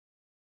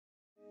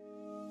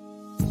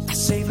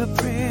save a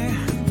prayer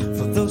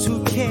for those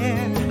who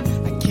care.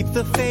 I keep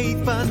the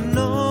faith, but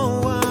no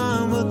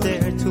one will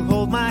dare to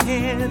hold my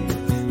hand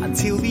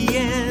until the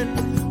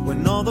end.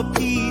 When all the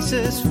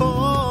pieces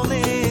fall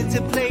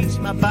into place,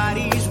 my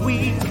body's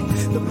weak,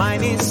 the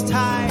mind is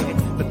tired,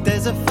 but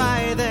there's a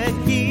fire that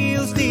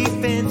heals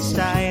deep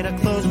inside. I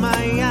close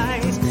my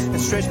eyes and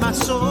stretch my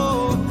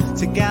soul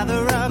to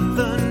gather up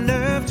the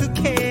nerve to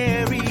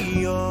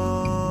carry on.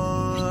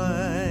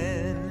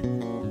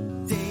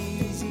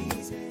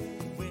 Daisies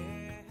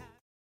everywhere.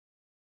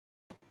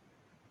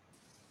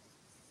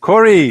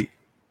 Corey.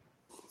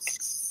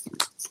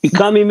 You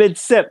caught me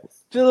mid-sip.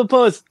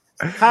 Philippos.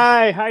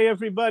 Hi,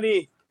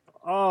 everybody.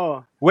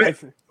 Oh,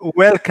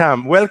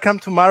 Welcome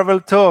to Marvel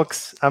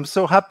Talks. I'm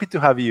so happy to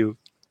have you.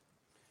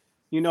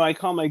 You know, I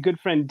call my good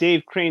friend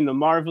Dave Crane the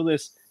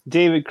marvelous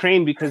David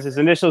Crane because his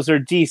initials are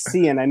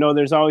DC, and I know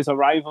there's always a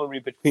rivalry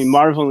between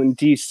Marvel and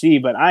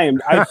DC, but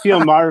I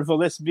feel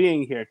marvelous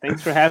being here.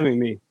 Thanks for having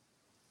me.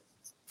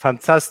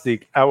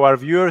 Fantastic. Our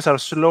viewers are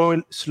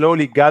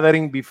slowly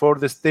gathering before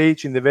the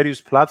stage in the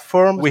various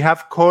platforms. We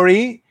have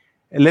Corey.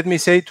 Let me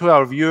say to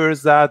our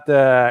viewers that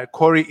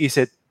Corey is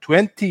a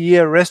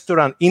 20-year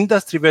restaurant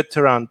industry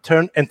veteran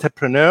turned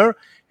entrepreneur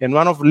and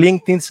one of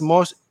LinkedIn's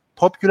most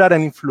popular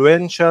and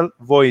influential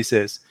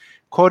voices.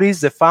 Corey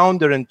is the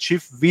founder and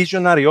chief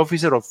visionary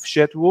officer of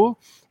Schedule,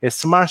 a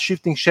smart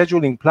shifting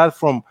scheduling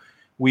platform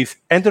with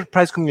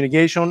enterprise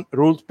communication,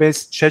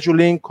 rules-based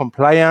scheduling,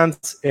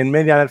 compliance, and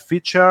many other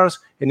features,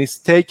 and is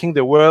taking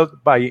the world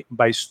by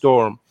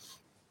storm.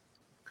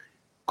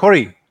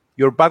 Corey,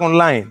 you're back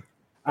online.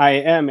 I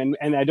am, and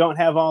I don't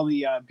have all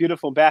the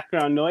beautiful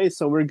background noise,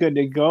 so we're good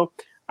to go.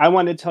 I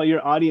want to tell your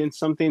audience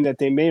something that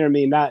they may or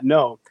may not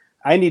know.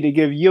 I need to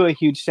give you a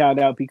huge shout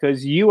out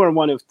because you are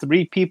one of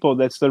 3 people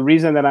that's the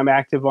reason that I'm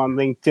active on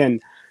LinkedIn.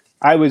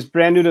 I was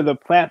brand new to the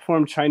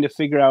platform, trying to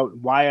figure out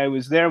why I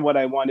was there, what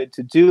I wanted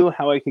to do,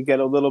 how I could get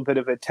a little bit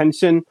of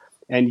attention.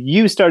 And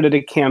you started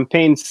a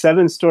campaign,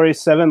 7 stories,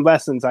 7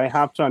 lessons. I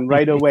hopped on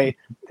right away.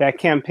 That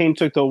campaign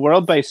took the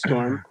world by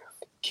storm.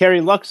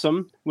 Carrie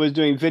Luxem was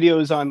doing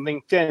videos on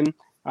LinkedIn.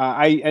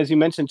 As you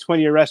mentioned,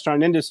 20-year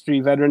restaurant industry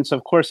veterans.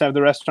 Of course, I have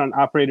the Restaurant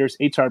Operators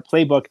HR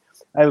Playbook.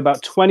 I have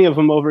about 20 of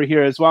them over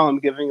here as well. I'm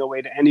giving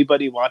away to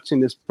anybody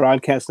watching this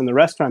broadcast in the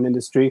restaurant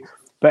industry.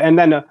 And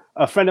then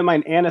a friend of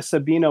mine, Anna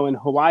Sabino in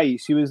Hawaii,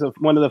 she was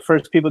one of the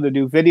first people to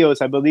do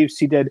videos. I believe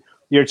she did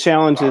your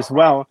challenge as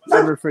well.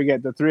 Never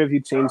forget, the 3 of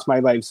you changed my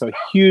life. So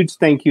huge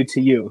thank you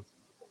to you.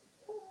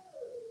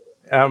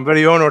 I'm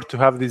very honored to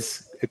have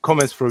these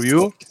comments from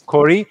you,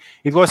 Corey.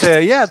 It was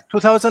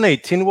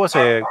 2018 was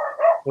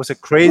a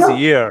crazy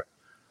year.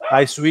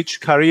 I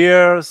switched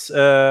careers.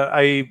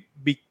 I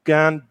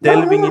began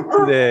delving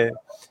into the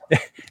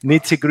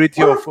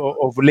nitty-gritty of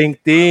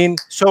LinkedIn.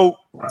 So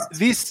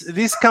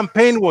this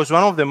campaign was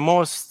one of the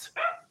most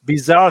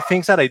bizarre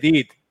things that I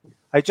did.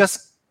 I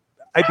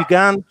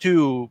began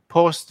to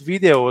post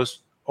videos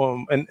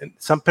and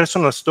some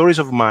personal stories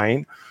of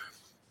mine.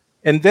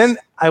 And then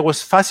I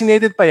was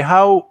fascinated by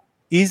how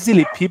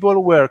easily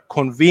people were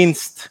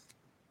convinced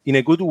in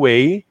a good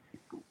way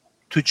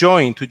to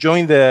join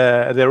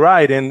the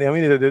ride. And I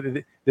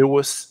mean, there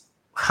was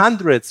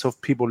hundreds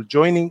of people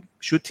joining,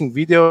 shooting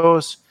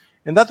videos.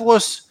 And that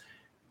was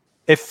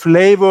a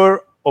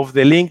flavor of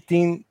the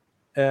LinkedIn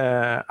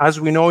as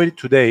we know it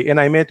today. And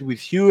I met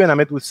with you and I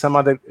met with some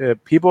other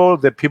people,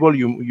 the people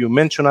you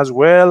mentioned as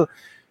well.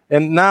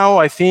 And now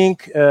I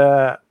think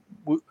I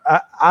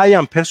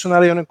am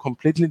personally on a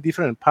completely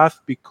different path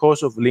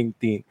because of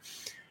LinkedIn.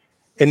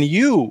 And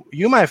you,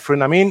 my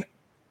friend, I mean,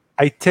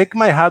 I take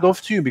my hat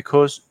off to you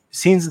because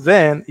since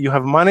then you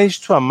have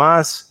managed to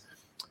amass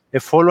a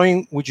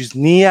following which is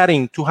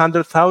nearing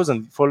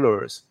 200,000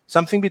 followers,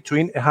 something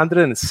between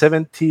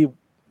 170.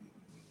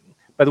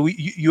 But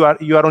you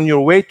are on your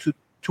way to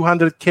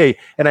 200K.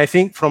 And I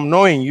think from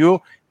knowing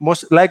you,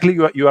 most likely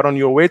you are on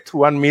your way to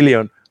 1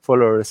 million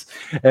followers.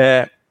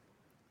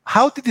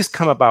 How did this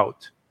come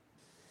about?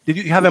 Did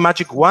you have a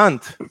magic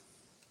wand?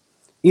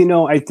 You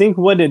know, I think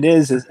what it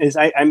is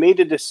I made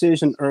a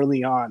decision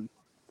early on.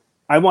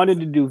 I wanted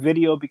to do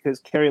video because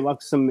Carrie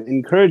Luxem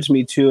encouraged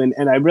me to,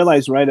 and I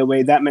realized right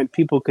away that meant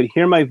people could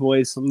hear my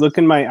voice, look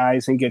in my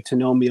eyes, and get to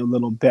know me a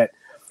little bit.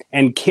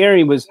 And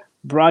Carrie was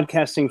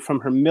broadcasting from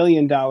her $1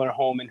 million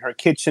home in her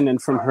kitchen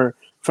and from her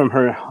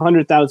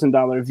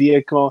 $100,000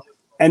 vehicle,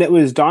 and it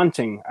was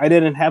daunting. I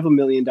didn't have $1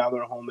 million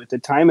home at the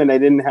time, and I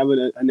didn't have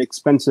an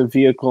expensive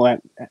vehicle.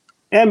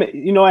 And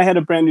you know, I had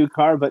a brand new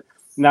car, but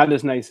not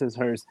as nice as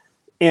hers.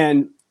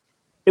 And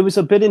it was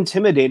a bit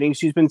intimidating.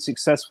 She's been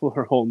successful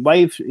her whole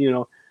life, you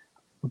know,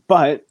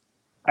 but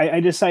I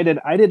decided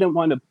I didn't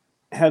want to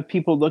have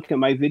people look at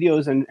my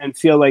videos and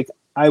feel like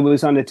I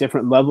was on a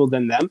different level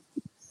than them.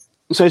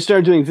 So I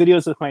started doing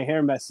videos with my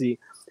hair messy,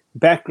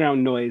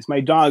 background noise, my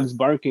dogs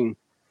barking.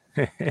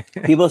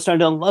 People started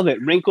to love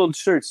it. Wrinkled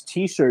shirts,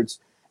 T-shirts,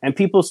 and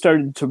people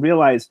started to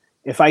realize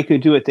if I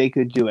could do it, they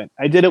could do it.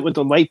 I did it with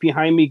the light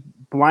behind me,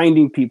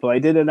 blinding people. I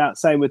did it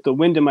outside with the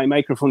wind in my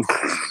microphone.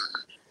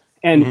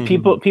 And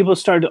people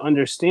started to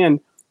understand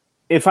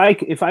if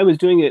I was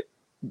doing it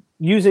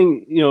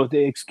using,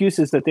 the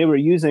excuses that they were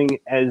using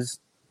as,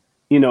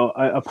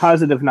 a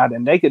positive, not a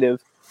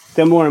negative,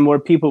 then more and more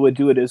people would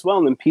do it as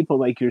well. And people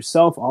like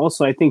yourself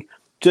also, I think,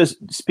 just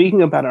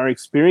speaking about our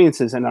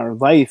experiences and our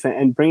life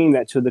and bringing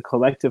that to the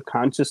collective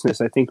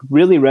consciousness, I think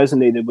really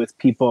resonated with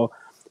people.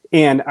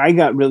 And I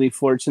got really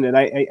fortunate.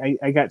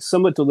 I got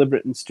somewhat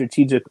deliberate and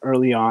strategic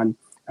early on,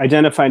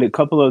 identified a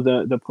couple of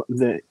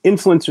the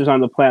influencers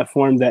on the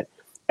platform that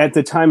at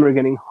the time were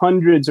getting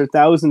hundreds or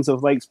thousands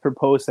of likes per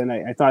post. And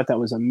I thought that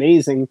was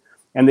amazing.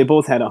 And they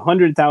both had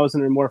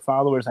 100,000 or more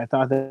followers. I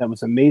thought that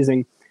was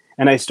amazing.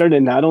 And I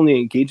started not only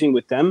engaging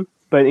with them,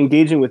 but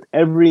engaging with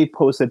every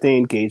post that they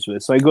engaged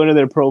with. So I go to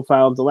their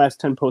profile, the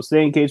last 10 posts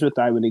they engaged with,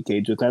 I would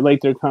engage with. I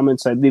like their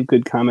comments, I'd leave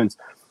good comments.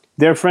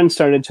 Their friends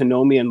started to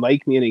know me and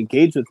like me and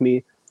engage with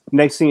me.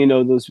 Next thing you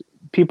know, those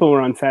people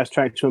were on fast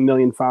track to 1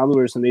 million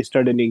followers, and they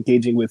started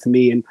engaging with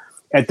me. And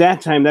at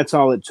that time, that's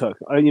all it took.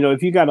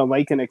 If you got a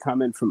like and a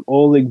comment from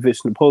Oleg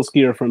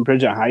Vishnopolsky or from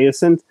Bridget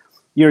Hyacinth,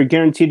 you're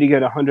guaranteed to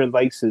get 100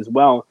 likes as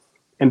well.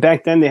 And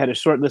back then they had a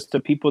short list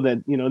of people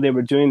that, they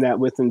were doing that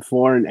with and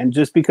for. And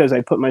just because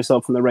I put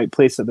myself in the right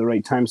place at the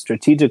right time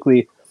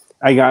strategically,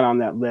 I got on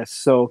that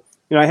list. So,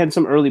 I had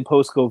some early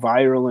posts go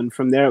viral. And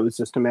from there, it was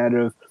just a matter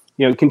of,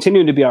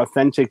 continuing to be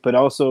authentic, but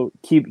also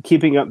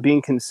keeping up,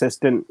 being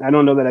consistent. I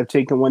don't know that I've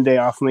taken one day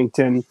off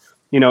LinkedIn,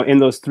 in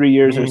those 3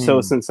 years or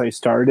so since I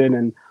started.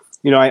 And,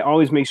 I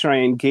always make sure I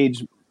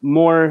engage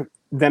more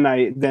than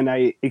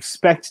I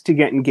expect to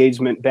get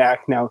engagement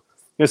back. Now,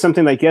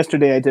 something like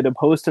yesterday, I did a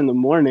post in the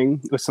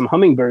morning with some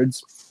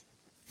hummingbirds.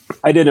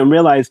 I didn't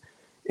realize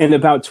in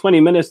about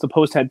 20 minutes, the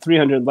post had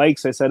 300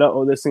 likes. I said,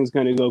 oh, this thing's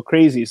going to go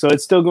crazy. So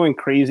it's still going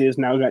crazy. It's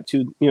now got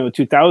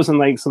 2,000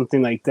 likes,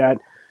 something like that.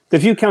 The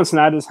view count's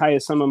not as high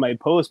as some of my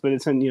posts, but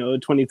it's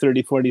in, 20,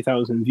 30,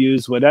 40,000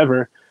 views,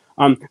 whatever.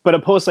 But a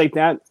post like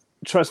that,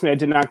 trust me, I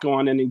did not go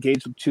on and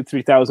engage with 2,000,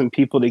 3,000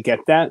 people to get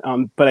that.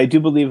 But I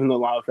do believe in the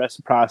law of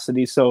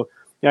reciprocity. So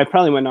I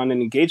probably went on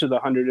and engaged with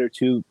 100 or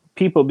 2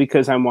 people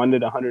because I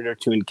wanted 100 or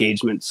 2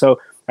 engagements. So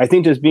I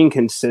think just being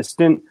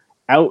consistent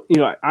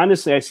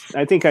honestly,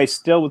 I think I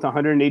still, with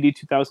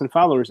 182,000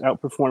 followers,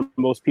 outperform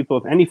most people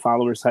of any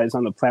follower size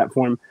on the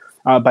platform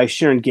by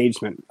sheer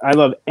engagement. I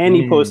love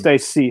any post I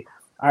see.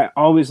 I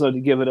always love to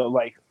give it a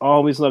like,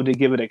 always love to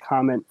give it a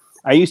comment.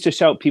 I used to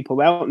shout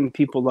people out and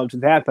people loved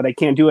that, but I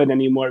can't do it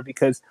anymore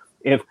because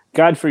if,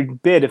 God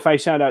forbid, if I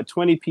shout out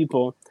 20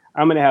 people,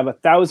 I'm going to have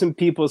 1,000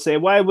 people say,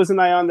 why wasn't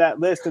I on that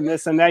list and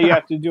this and that you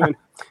have to do? And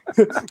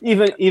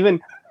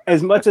even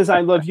as much as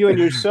I love you and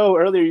your show,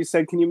 earlier you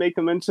said, can you make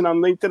a mention on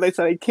LinkedIn? I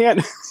said, I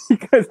can't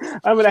because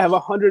I'm going to have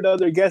 100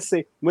 other guests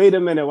say, wait a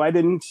minute, why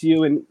didn't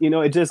you? And,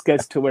 it just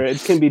gets to where it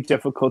can be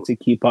difficult to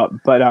keep up.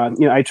 But,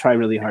 I try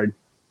really hard.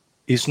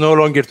 It's no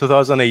longer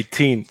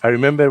 2018. I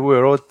remember we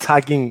were all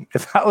tagging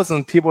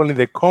 1,000 people in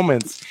the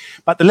comments.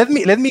 But let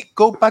me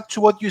go back to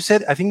what you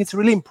said. I think it's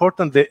really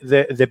important,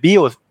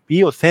 the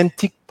be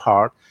authentic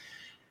part.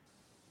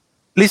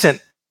 Listen,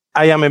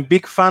 I am a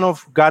big fan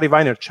of Gary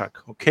Vaynerchuk,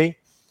 okay,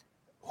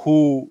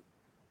 who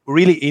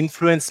really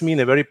influenced me in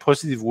a very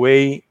positive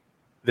way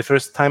the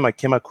first time I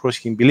came across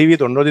him. Believe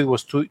it or not, it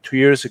was two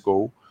years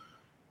ago,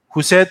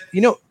 who said,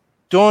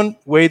 don't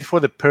wait for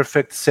the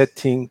perfect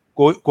setting.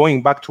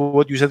 Going back to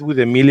what you said with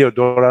the $1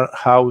 million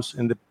house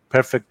and the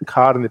perfect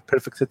car and the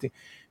perfect setting.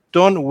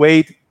 Don't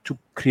wait to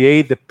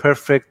create the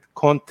perfect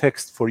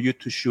context for you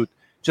to shoot.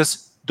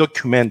 Just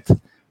document.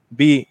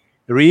 Be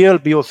real,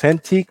 be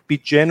authentic, be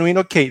genuine.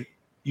 Okay,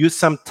 use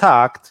some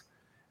tact,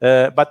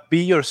 but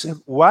be yourself.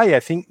 Why? I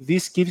think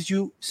this gives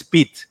you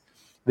speed.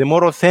 The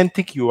more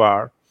authentic you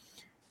are,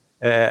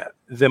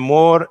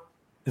 the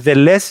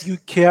less you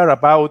care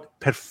about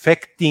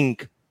perfecting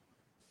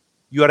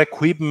your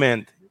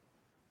equipment,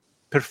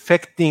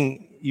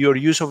 perfecting your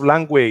use of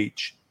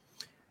language,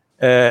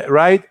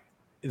 right?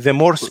 The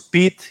more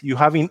speed you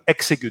have in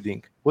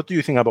executing. What do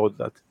you think about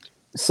that?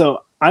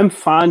 So I'm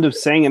fond of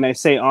saying, and I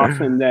say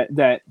often,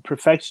 that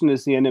perfection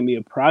is the enemy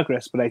of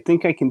progress, but I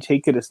think I can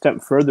take it a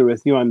step further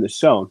with you on the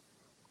show.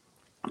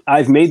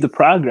 I've made the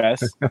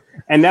progress,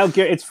 and now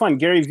it's fun.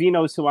 Gary Vee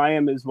knows who I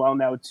am as well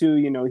now too.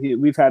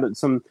 We've had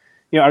some,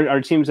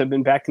 our teams have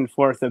been back and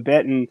forth a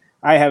bit, and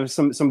I have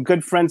some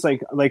good friends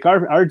like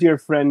our dear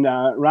friend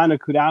Rana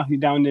Kudahi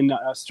down in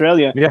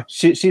Australia. Yeah.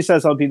 She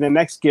says I'll be the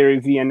next Gary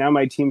Vee, and now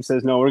my team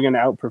says no, we're going to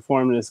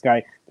outperform this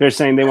guy. They're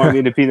saying they want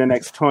me to be the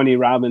next Tony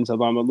Robbins,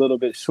 although I'm a little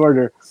bit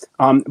shorter.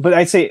 But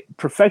I say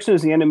perfection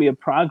is the enemy of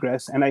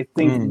progress, and I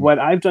think what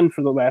I've done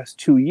for the last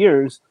 2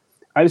 years,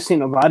 I've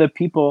seen a lot of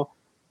people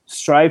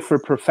strive for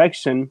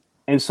perfection,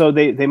 and so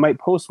they might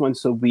post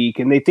once a week,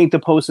 and they think the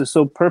post is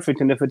so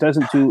perfect, and if it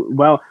doesn't do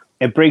well,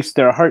 it breaks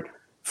their heart.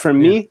 For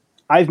me,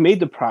 I've made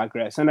the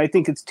progress, and I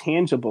think it's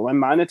tangible.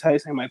 I'm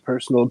monetizing my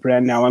personal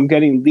brand now. I'm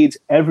getting leads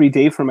every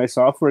day for my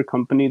software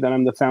company that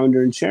I'm the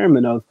founder and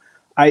chairman of.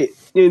 I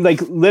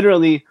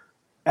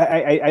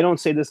don't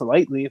say this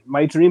lightly.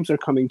 My dreams are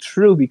coming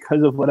true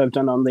because of what I've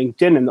done on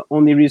LinkedIn, and the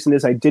only reason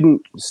is I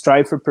didn't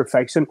strive for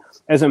perfection.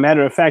 As a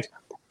matter of fact,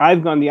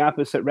 I've gone the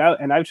opposite route,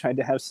 and I've tried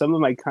to have some of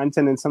my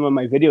content and some of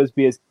my videos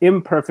be as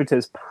imperfect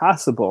as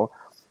possible.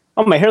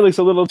 Oh, my hair looks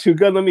a little too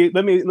good. Let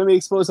me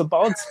expose a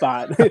bald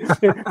spot.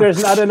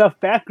 There's not enough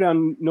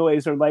background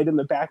noise or light in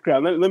the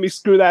background. Let me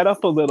screw that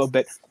up a little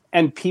bit.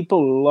 And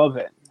people love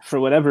it for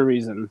whatever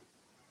reason.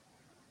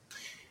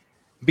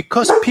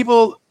 Because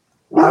people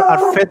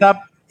are fed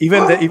up.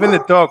 Even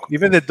the dog,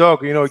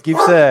 gives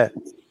a.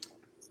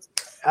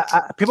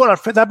 People are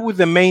fed up with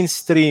the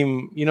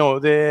mainstream.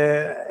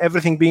 The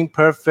everything being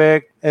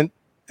perfect and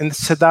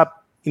set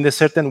up in a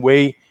certain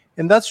way.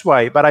 And that's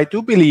why. But I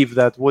do believe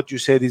that what you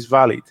said is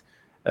valid.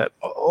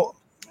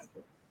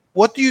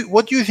 What do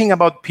you think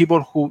about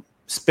people who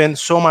spend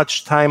so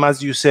much time,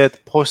 as you said,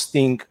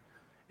 posting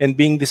and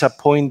being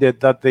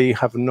disappointed that they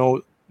have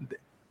no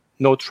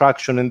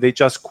traction and they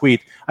just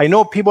quit? I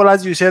know people,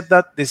 as you said,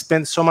 that they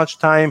spend so much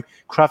time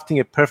crafting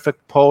a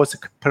perfect post, a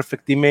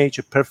perfect image,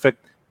 a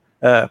perfect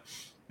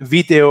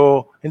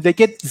video, and they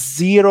get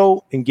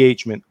zero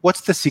engagement.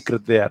 What's the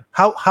secret there?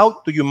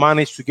 How do you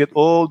manage to get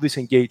all this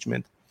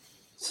engagement?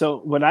 So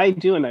what I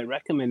do, and I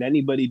recommend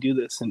anybody do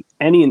this in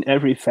any and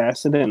every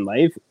facet in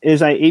life,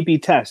 is I A/B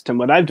test. And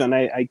what I've done,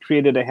 I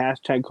created a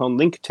hashtag called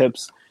Link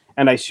Tips,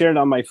 and I shared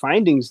all my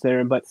findings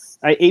there. But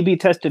I A/B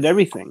tested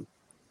everything.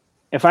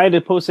 If I had a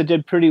post that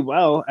did pretty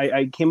well,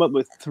 I came up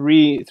with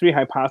three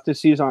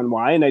hypotheses on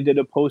why, and I did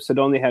a post that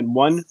only had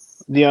one,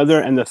 the other,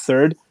 and the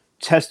third.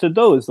 Tested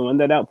those. The one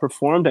that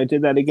outperformed, I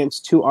did that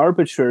against 2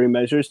 arbitrary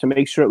measures to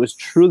make sure it was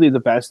truly the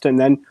best, and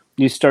then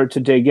you start to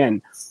dig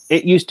in.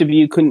 It used to be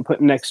you couldn't put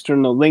an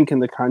external link in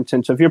the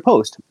contents of your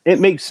post. It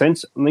makes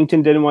sense.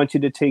 LinkedIn didn't want you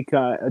to take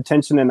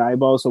attention and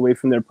eyeballs away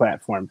from their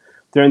platform.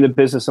 They're in the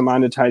business of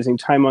monetizing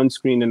time on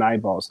screen and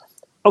eyeballs.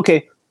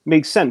 Okay,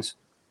 makes sense.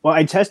 Well,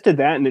 I tested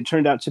that, and it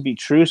turned out to be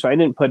true, so I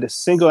didn't put a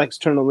single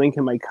external link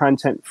in my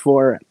content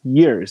for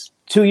years.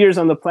 2 years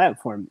on the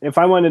platform. If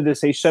I wanted to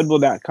say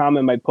Shedwool.com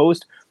in my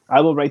post, I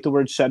will write the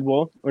word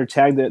Shedwool or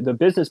tag the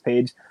business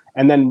page,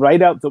 and then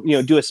write out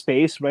do a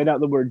space, write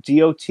out the word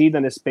DOT,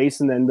 then a space,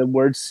 and then the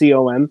word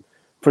COM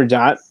for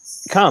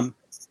 .com,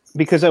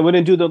 because I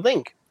wouldn't do the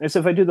link. As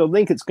if I do the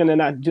link, it's going to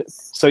not do.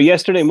 So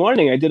yesterday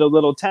morning, I did a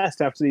little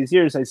test after these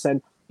years. I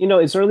said,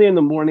 it's early in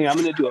the morning. I'm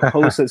going to do a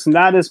post that's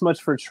not as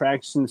much for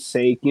traction's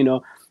sake.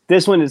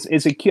 This one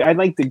is a cute. I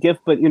like the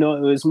gift, but it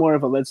was more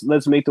of a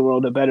let's make the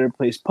world a better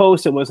place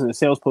post. It wasn't a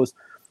sales post.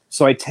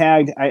 So I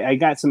tagged. I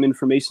got some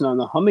information on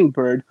the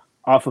hummingbird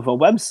off of a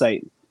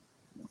website.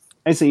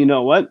 I said, you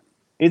know what?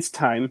 It's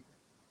time.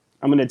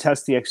 I'm going to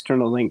test the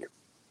external link.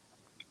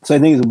 So I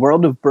think it's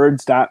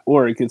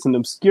worldofbirds.org. It's an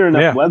obscure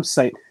enough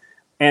website,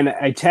 and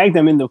I tagged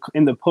them in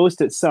the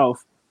post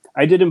itself.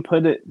 I didn't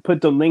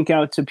put the link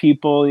out to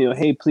people.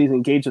 Hey, please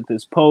engage with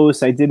this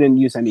post. I didn't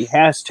use any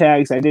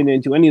hashtags. I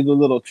didn't do any of the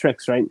little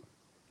tricks. Right.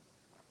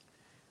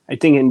 I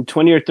think in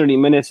 20 or 30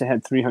 minutes, it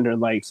had 300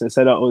 likes. I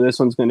said, oh, this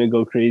one's going to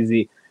go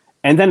crazy.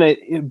 And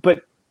then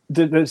but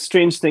the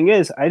strange thing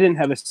is, I didn't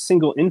have a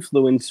single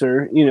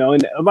influencer,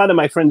 and a lot of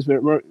my friends,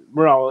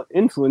 we're all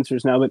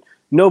influencers now, but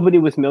nobody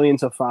with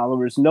millions of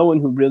followers, no one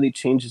who really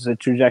changes the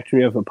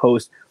trajectory of a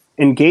post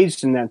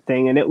engaged in that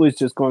thing. And it was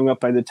just going up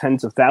by the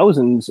tens of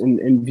thousands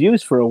in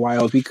views for a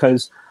while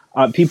because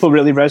people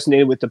really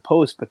resonated with the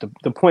post. But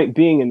the point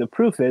being, and the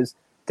proof is,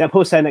 that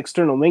post had an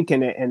external link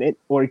in it, and it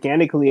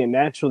organically and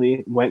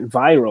naturally went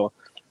viral.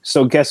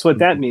 So guess what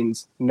that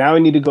means? Now I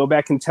need to go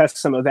back and test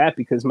some of that,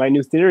 because my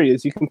new theory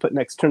is you can put an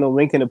external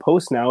link in a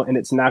post now, and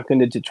it's not going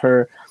to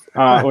deter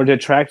or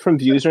detract from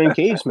views or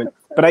engagement.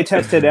 But I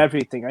tested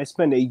everything. I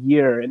spent a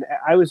year, and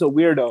I was a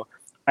weirdo.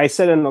 I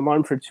set an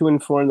alarm for 2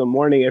 and 4 in the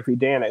morning every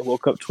day, and I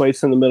woke up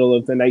twice in the middle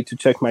of the night to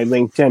check my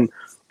LinkedIn.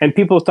 And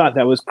people thought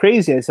that was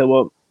crazy. I said,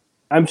 well,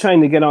 I'm trying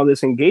to get all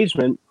this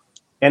engagement,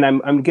 and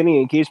I'm getting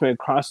engagement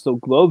across the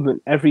globe in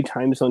every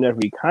time zone,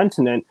 every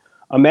continent.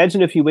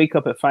 Imagine if you wake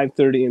up at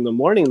 5:30 in the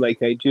morning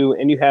like I do,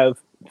 and you have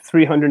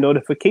 300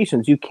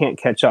 notifications. You can't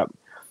catch up.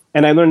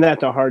 And I learned that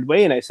the hard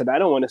way. And I said, I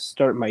don't want to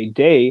start my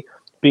day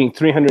being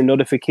 300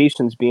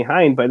 notifications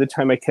behind. By the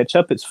time I catch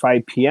up, it's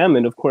 5 p.m.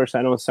 And of course,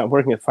 I don't stop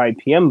working at 5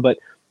 p.m., but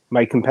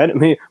my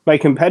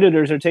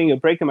competitors are taking a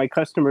break, and my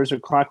customers are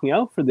clocking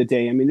out for the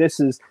day. I mean, this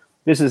is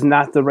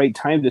not the right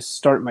time to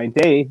start my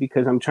day,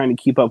 because I'm trying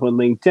to keep up with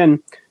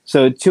LinkedIn.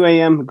 So 2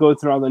 a.m., go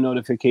through all the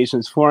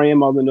notifications, 4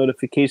 a.m., all the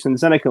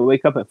notifications. Then I can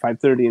wake up at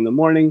 5:30 in the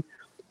morning,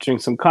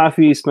 drink some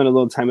coffee, spend a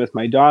little time with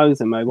my dogs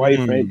and my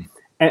wife, right?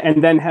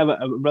 And then have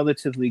a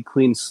relatively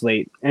clean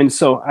slate. And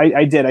so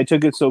I did. I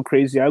took it so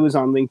crazy. I was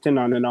on LinkedIn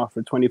on and off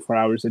for 24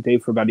 hours a day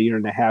for about a year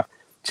and a half,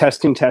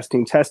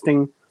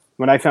 testing.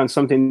 When I found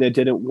something that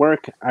didn't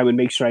work, I would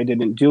make sure I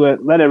didn't do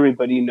it, let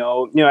everybody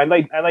know. I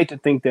like to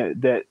think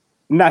that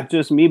not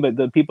just me, but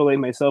the people like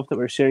myself that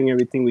were sharing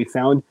everything we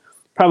found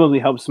probably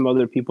helped some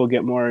other people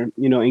get more,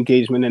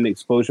 engagement and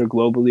exposure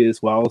globally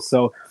as well.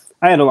 So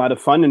I had a lot of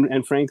fun,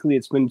 and frankly,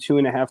 it's been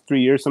 2.5,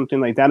 3 years, something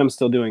like that. I'm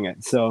still doing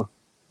it. So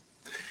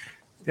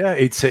yeah,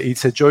 it's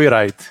a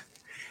joyride,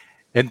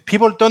 and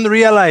people don't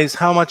realize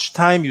how much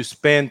time you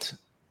spend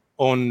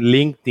on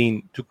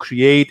LinkedIn to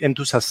create and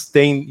to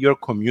sustain your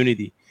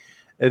community.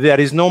 there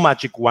is no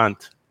magic wand.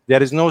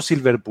 There is no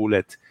silver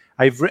bullet.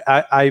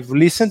 I've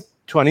listened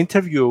to an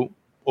interview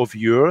of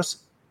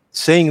yours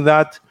saying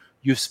that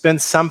you've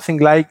spent something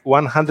like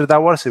 100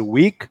 hours a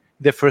week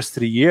the first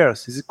 3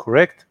 years. Is it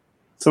correct?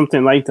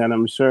 Something like that,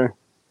 I'm sure.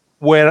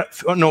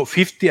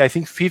 50, I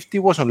think 50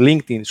 was on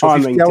LinkedIn. So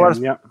 50 LinkedIn, hours,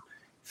 yeah.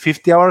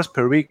 50 hours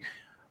per week,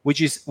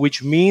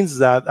 which means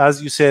that,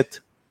 as you said,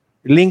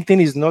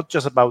 LinkedIn is not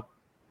just about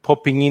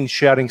popping in,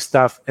 sharing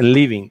stuff, and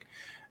leaving.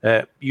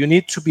 You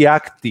need to be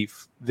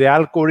active. The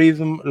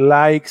algorithm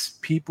likes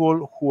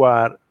people who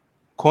are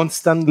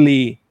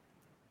constantly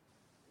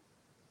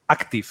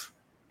active,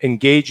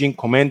 engaging,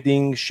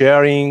 commenting,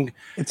 sharing.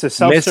 It's a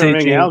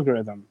self-serving messaging.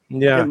 algorithm.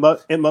 Yeah,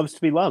 it loves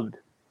to be loved.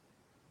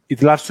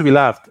 It loves to be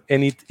loved,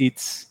 and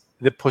it's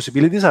the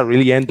possibilities are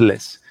really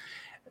endless.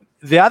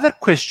 The other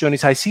question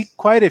is, I see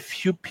quite a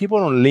few people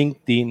on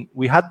LinkedIn,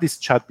 we had this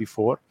chat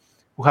before,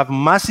 who have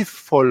massive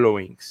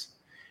followings.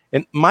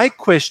 And my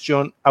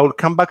question, I will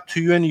come back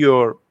to you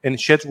and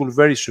schedule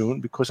very soon,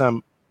 because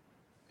I'm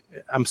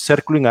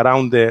circling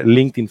around the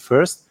LinkedIn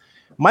first.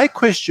 My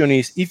question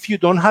is, if you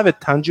don't have a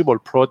tangible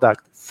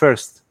product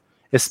first,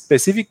 a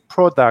specific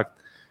product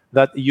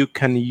that you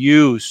can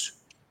use,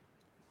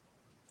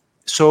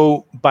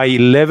 so by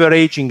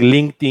leveraging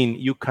LinkedIn,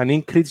 you can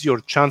increase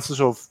your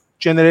chances of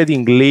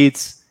generating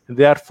leads,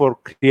 therefore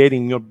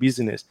creating your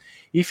business.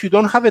 If you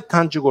don't have a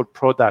tangible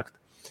product,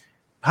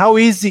 how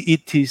easy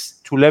it is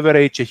to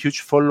leverage a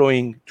huge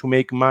following to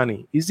make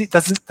money?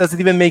 Does it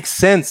even make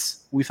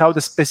sense without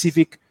a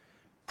specific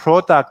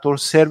product or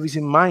service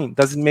in mind?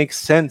 Does it make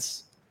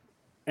sense?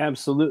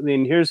 Absolutely.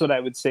 And here's what I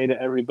would say to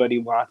everybody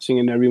watching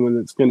and everyone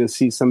that's going to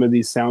see some of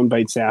these sound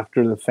bites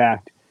after the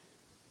fact.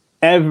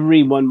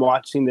 Everyone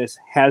watching this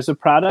has a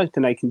product,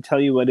 and I can tell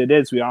you what it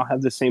is. We all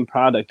have the same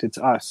product. It's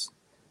us.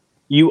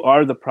 You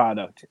are the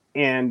product.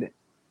 And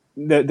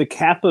the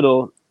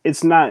capital,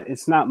 it's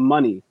not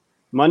money.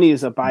 Money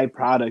is a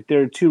byproduct.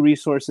 There are two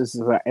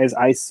resources as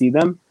I see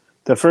them.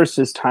 The first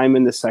is time,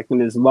 and the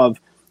second is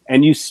love.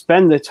 And you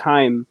spend the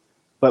time,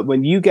 but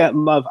when you get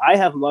love, I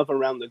have love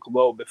around the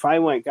globe. If I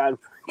went, God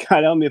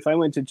help me, if I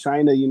went to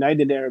China,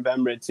 United Arab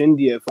Emirates,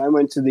 India, if I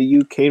went to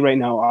the UK right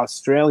now,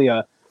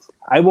 Australia,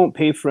 I won't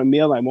pay for a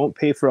meal. I won't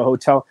pay for a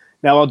hotel.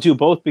 Now I'll do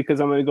both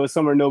because I'm going to go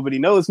somewhere nobody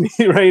knows me,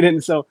 right?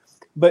 And so,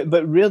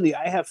 but really,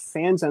 I have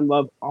fans and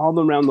love all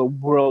around the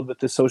world with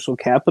the social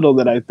capital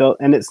that I've built.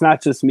 And it's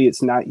not just me.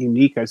 It's not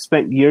unique. I've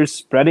spent years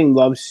spreading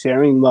love,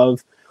 sharing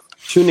love,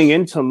 tuning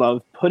into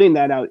love, putting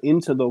that out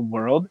into the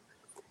world.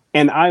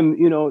 And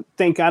I'm,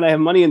 thank God I have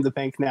money in the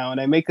bank now, and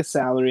I make a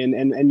salary,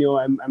 and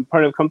I'm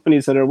part of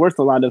companies that are worth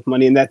a lot of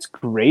money, and that's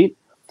great.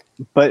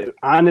 But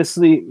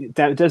honestly,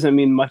 that doesn't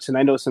mean much. And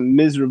I know some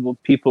miserable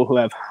people who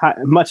have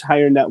much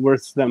higher net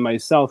worths than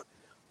myself.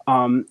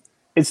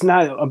 It's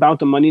not about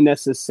the money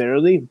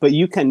necessarily, but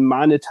you can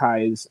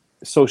monetize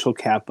social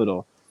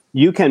capital.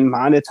 You can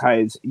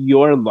monetize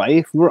your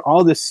life. We're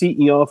all the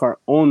CEO of our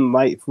own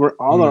life. We're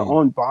all our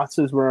own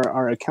bosses. We're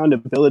our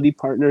accountability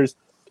partners.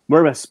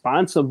 We're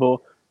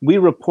responsible. We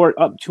report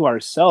up to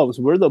ourselves.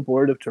 We're the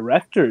board of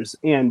directors.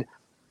 And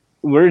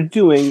we're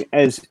doing,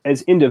 as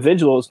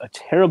individuals, a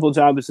terrible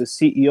job as a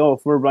CEO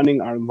if we're running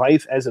our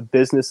life as a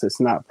business that's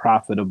not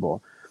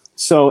profitable.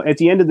 So at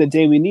the end of the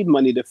day, we need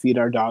money to feed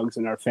our dogs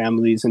and our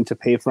families and to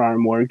pay for our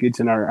mortgage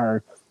and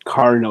our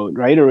car note,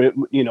 right? Or,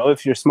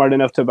 if you're smart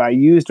enough to buy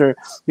used or,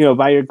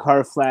 buy your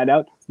car flat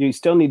out, you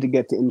still need to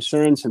get the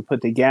insurance and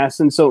put the gas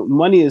in. So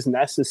money is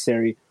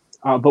necessary.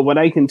 But what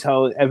I can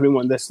tell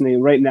everyone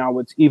listening right now,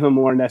 what's even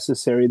more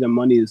necessary than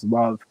money is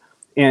love.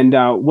 And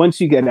once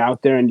you get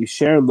out there and you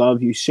share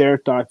love, you share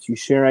thoughts, you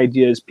share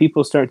ideas,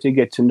 people start to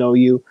get to know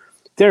you.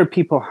 There are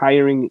people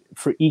hiring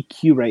for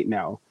EQ right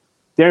now.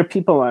 There are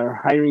people that are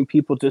hiring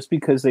people just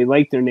because they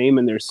like their name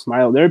and their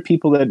smile. There are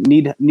people that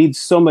need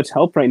so much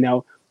help right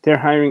now. They're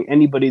hiring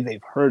anybody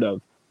they've heard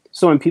of.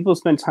 So when people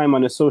spend time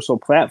on a social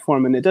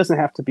platform, and it doesn't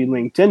have to be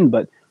LinkedIn,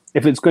 but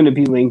if it's going to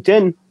be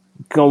LinkedIn,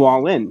 go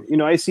all in.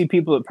 I see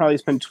people that probably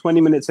spend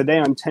 20 minutes a day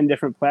on 10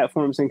 different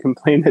platforms and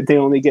complain that they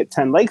only get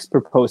 10 likes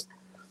per post.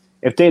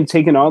 If they had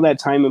taken all that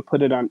time and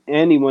put it on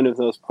any one of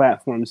those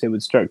platforms, they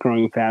would start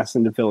growing fast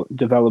and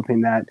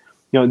developing that,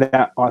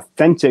 that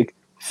authentic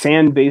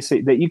fan base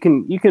that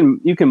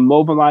you can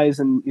mobilize,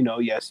 and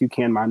yes, you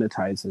can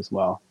monetize as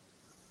well.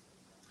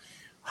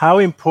 How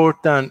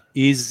important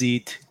is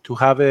it to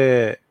have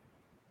a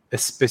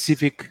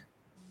specific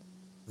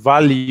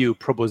value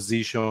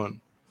proposition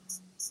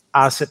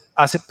as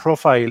a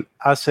profile,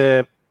 as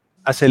a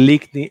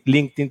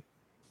LinkedIn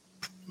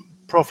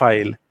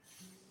profile?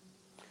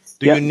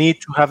 Do you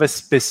need to have a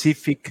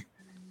specific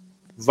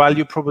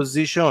value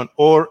proposition?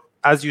 Or,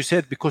 as you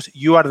said, because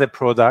you are the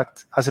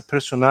product, as a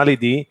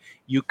personality,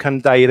 you can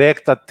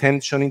direct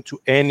attention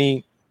into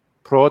any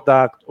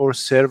product or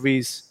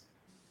service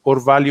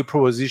or value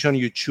proposition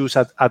you choose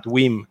at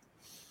whim?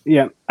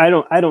 Yeah,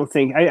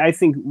 I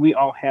think we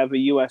all have a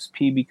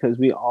USP because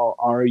we all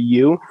are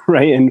you,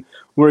 right? And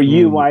we're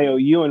YOU,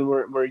 and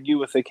we're you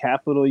with a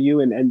capital U,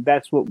 and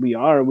that's what we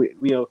are.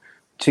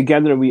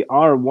 together we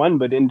are one,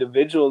 but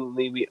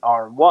individually we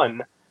are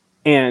one.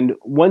 And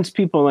once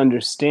people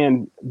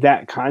understand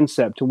that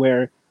concept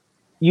where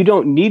you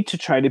don't need to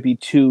try to be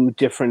too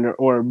different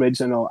or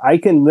original, I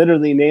can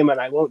literally name, and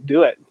I won't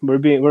do it.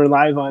 We're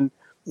live on,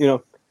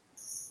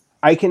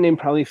 I can name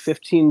probably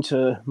 15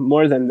 to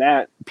more than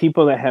that,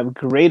 people that have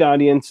great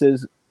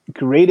audiences,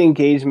 great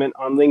engagement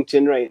on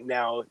LinkedIn right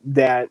now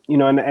that,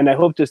 and I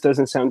hope this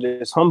doesn't sound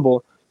just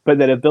humble, but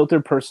that have built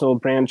their personal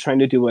brand trying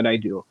to do what I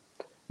do.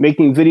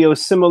 Making videos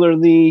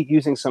similarly,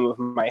 using some of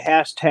my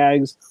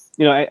hashtags.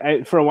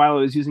 I for a while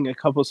I was using a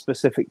couple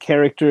specific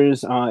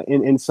characters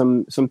in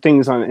some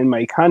things in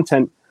my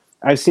content.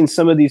 I've seen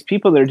some of these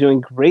people that are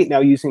doing great now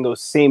using those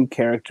same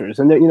characters,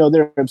 and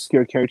they're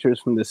obscure characters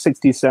from the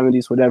 60s,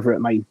 70s, whatever it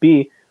might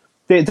be.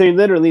 They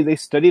literally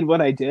studied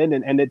what I did,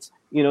 and it's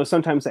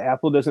sometimes the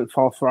apple doesn't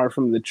fall far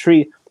from the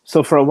tree.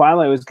 So for a while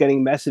I was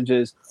getting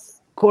messages,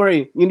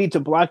 Corey, you need to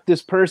block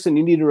this person.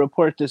 You need to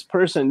report this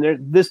person.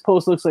 This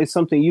post looks like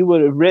something you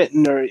would have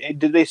written, or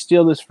did they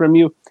steal this from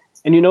you?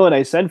 And you know what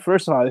I said?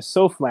 First of all, I was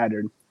so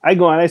flattered. I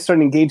go on, I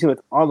start engaging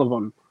with all of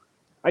them.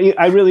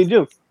 I really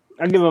do.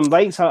 I give them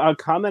likes. I'll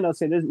comment. I'll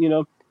say this,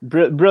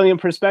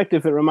 brilliant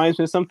perspective. It reminds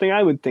me of something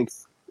I would think.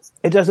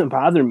 It doesn't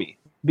bother me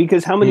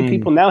because how many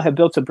people now have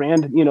built a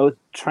brand,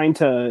 trying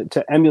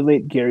to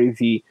emulate Gary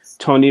Vee,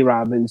 Tony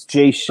Robbins,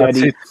 Jay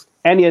Shetty,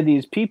 any of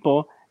these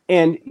people.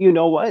 And you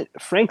know what?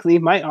 Frankly,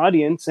 my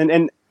audience,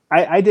 and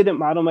I didn't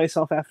model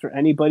myself after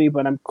anybody,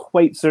 but I'm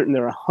quite certain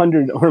there are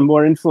 100 or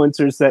more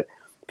influencers that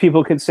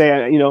people could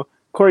say,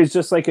 Corey's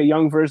just like a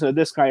young version of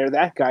this guy or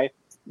that guy.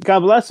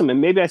 God bless him.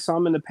 And maybe I saw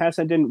him in the past.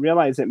 I didn't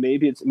realize it.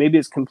 Maybe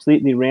it's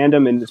completely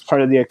random and it's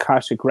part of the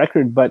Akashic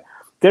record. But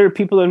there are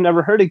people that have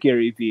never heard of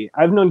Gary Vee.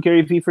 I've known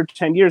Gary Vee for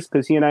 10 years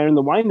because he and I are in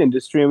the wine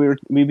industry and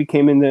we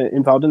became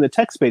involved in the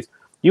tech space.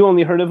 You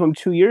only heard of him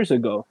 2 years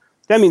ago.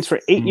 That means for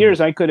 8 years,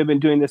 I could have been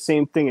doing the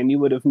same thing and you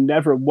would have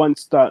never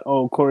once thought,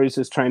 oh, Corey's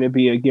just trying to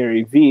be a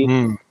Gary Vee,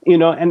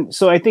 And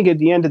so I think at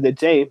the end of the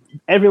day,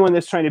 everyone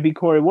that's trying to be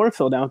Corey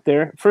Warfield out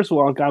there, first of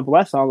all, God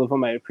bless all of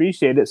them. I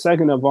appreciate it.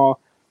 Second of all,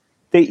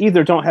 they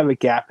either don't have a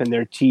gap in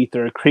their teeth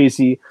or a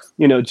crazy,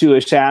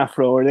 Jewish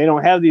afro, or they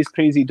don't have these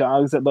crazy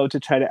dogs that love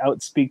to try to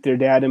outspeak their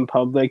dad in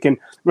public. And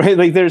right,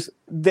 like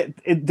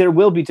there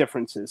will be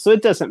differences. So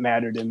it doesn't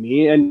matter to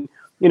me. And,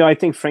 I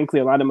think, frankly,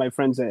 a lot of my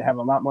friends that have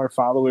a lot more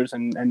followers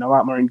and a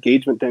lot more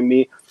engagement than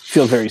me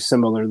feel very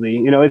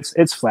similarly.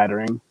 It's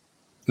flattering.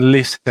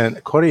 Listen,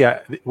 Corey,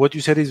 what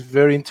you said is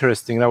very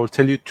interesting. I will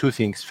tell you two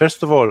things.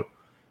 First of all,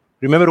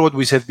 remember what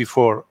we said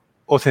before.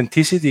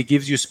 Authenticity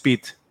gives you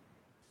speed.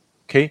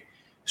 Okay?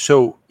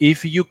 So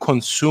if you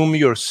consume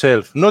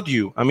yourself, not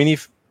you,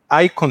 if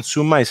I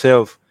consume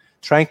myself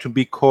trying to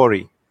be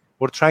Corey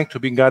or trying to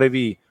be Gary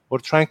Vee or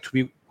trying to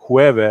be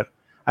whoever,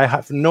 I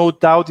have no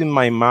doubt in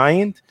my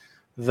mind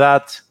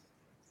that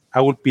I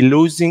would be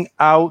losing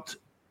out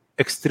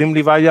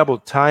extremely valuable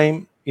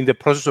time in the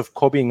process of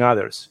copying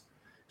others.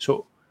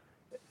 So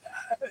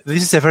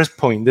this is the first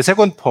point. The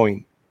second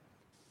point,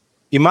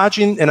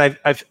 imagine, and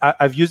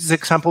I've used this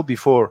example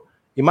before,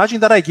 imagine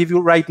that I give you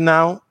right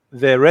now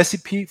the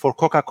recipe for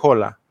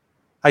Coca-Cola.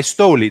 I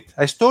stole it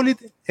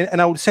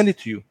and I will send it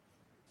to you.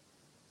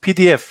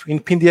 In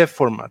PDF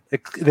format,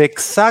 the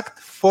exact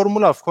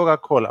formula of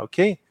Coca-Cola,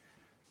 okay?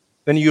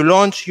 Then you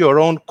launch your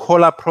own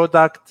cola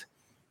product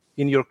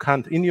in your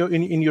country, in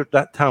your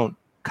town.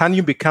 Can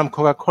you become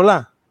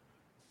Coca-Cola?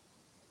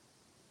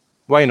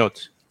 Why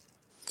not?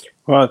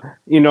 Well,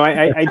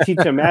 I teach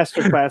a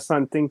masterclass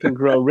on Think and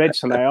Grow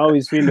Rich, and I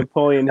always read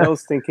Napoleon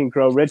Hill's Think and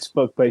Grow Rich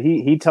book, but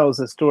he tells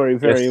the story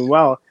very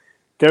well.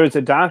 There was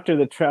a doctor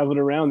that traveled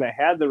around that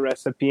had the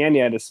recipe, and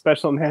he had a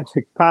special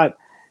magic pot,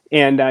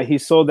 and he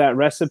sold that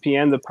recipe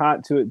and the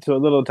pot to a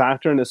little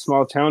doctor in a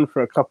small town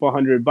for a couple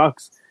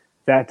 $100.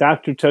 That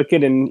doctor took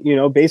it and,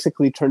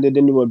 basically turned it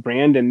into a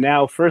brand. And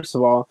now, first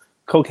of all,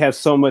 Coke has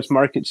so much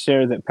market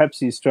share that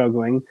Pepsi's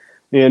struggling.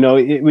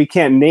 We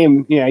can't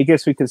name, I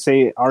guess we could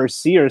say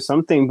RC or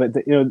something, but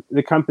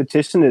the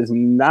competition is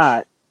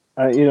not,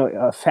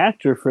 a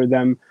factor for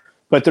them.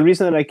 But the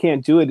reason that I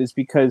can't do it is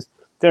because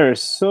there are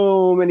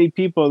so many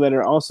people that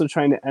are also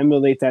trying to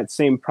emulate that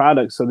same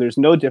product. So there's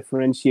no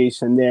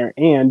differentiation there.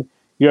 And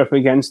you're up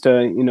against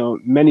a,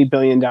 many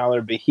 $billion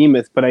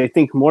behemoth. But I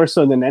think more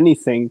so than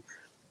anything,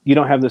 you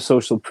don't have the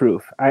social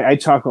proof. I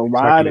talk a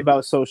lot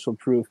about social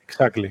proof.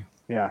 Exactly.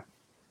 Yeah.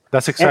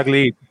 That's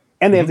exactly it.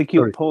 And they have the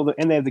cute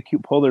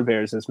polar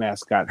bears as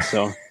mascots.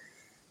 So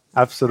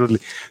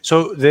absolutely.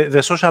 So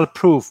the social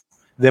proof,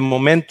 the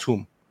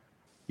momentum.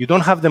 You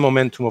don't have the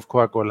momentum of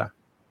Coca-Cola.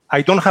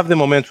 I don't have the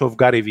momentum of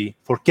Gary Vee.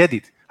 Forget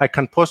it. I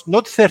can post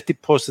not 30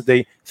 posts a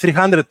day,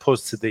 300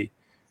 posts a day.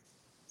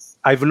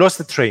 I've lost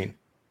the train.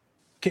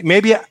 Okay,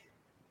 maybe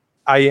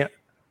I'm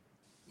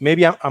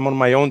on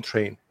my own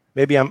train.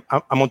 Maybe I'm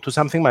onto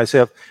something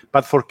myself,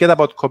 but forget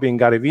about copying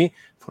Gary Vee,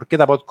 forget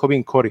about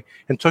copying Corey.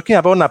 And talking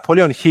about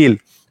Napoleon Hill,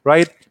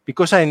 right?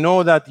 Because I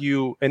know that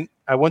and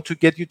I want to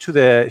get you to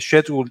the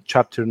schedule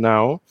chapter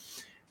now,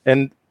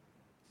 and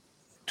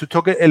to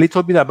talk a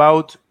little bit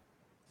about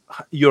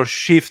your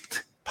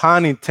shift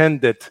pun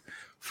intended,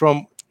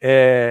 from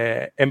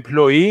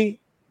employee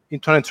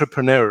into an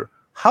entrepreneur.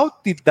 How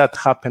did that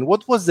happen?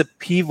 What was the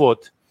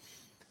pivot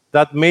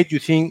that made you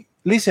think,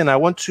 listen, I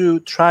want to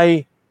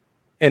try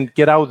and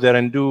get out there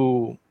and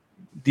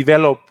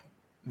develop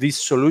this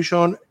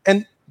solution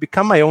and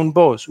become my own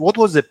boss? What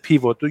was the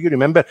pivot? Do you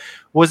remember?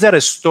 Was there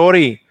a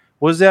story?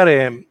 Was there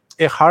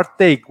a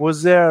heartache?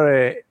 Was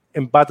there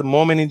a bad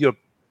moment in your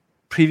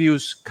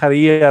previous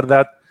career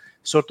that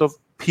sort of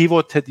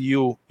pivoted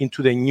you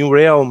into the new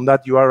realm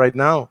that you are right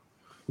now?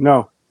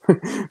 No,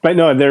 but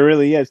no, there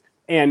really is.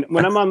 And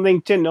when I'm on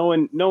LinkedIn,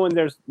 no one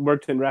there's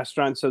worked in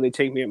restaurants, so they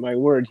take me at my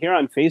word. Here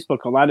on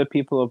Facebook, a lot of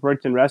people have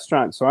worked in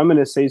restaurants, so I'm going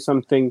to say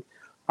something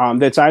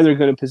that's either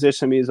going to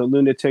position me as a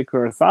lunatic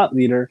or a thought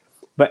leader.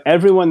 But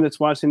everyone that's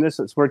watching this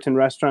that's worked in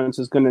restaurants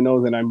is going to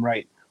know that I'm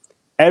right.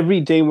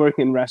 Every day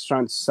working in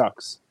restaurants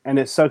sucks, and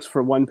it sucks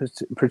for one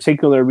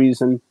particular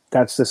reason.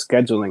 That's the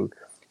scheduling.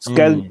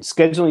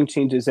 Scheduling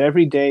changes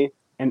every day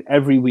and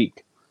every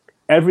week.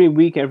 Every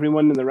week,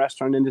 everyone in the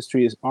restaurant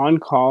industry is on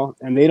call,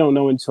 and they don't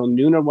know until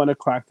noon or 1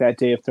 o'clock that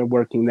day if they're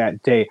working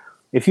that day.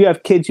 If you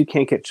have kids, you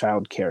can't get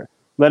childcare,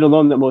 let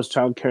alone that most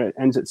childcare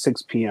ends at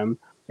 6 p.m.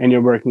 and you're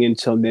working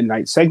until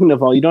midnight. Second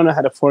of all, you don't know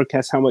how to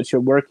forecast how much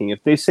you're working.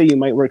 If they say you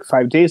might work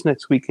 5 days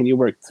next week and you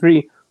work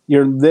 3,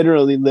 you're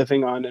literally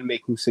living on and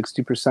making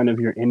 60% of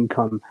your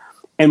income.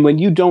 And when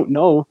you don't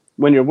know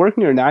when you're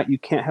working or not, you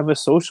can't have a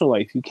social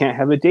life. You can't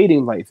have a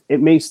dating life.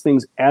 It makes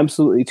things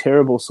absolutely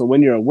terrible. So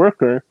when you're a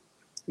worker,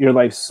 your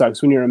life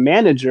sucks. When you're a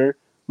manager,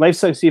 life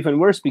sucks even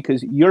worse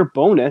because your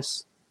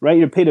bonus, right?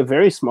 You're paid a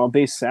very small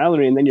base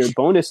salary, and then your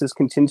bonus is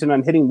contingent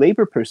on hitting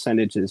labor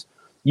percentages.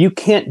 You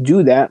can't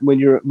do that when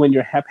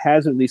you're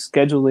haphazardly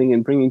scheduling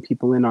and bringing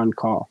people in on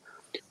call.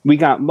 We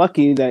got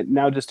lucky that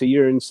now just a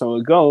year and so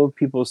ago,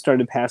 people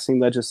started passing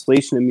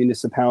legislation in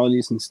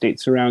municipalities and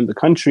states around the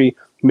country,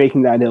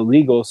 making that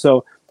illegal.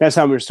 So that's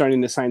how we're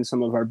starting to sign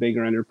some of our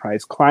bigger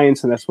enterprise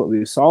clients, and that's what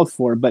we've solved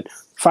for. But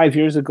 5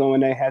 years ago,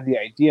 when I had the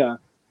idea,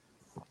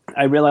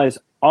 I realized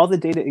all the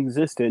data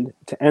existed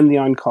to end the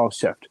on-call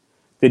shift.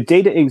 The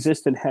data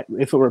existed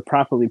if it were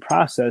properly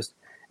processed,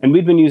 and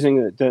we've been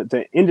using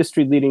the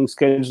industry-leading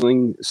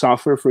scheduling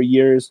software for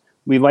years.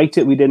 We liked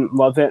it. We didn't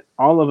love it.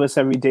 All of us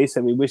every day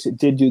said we wish it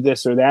did do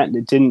this or that, and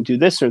it didn't do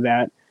this or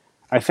that.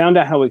 I found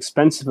out how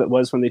expensive it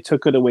was when they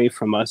took it away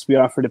from us. We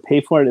offered to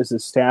pay for it as a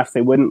staff.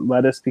 They wouldn't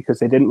let us because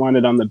they didn't want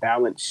it on the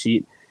balance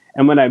sheet.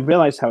 And when I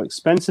realized how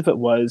expensive it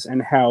was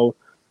and how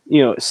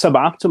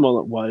suboptimal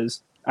it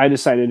was, I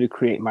decided to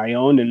create my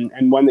own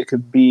and one that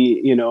could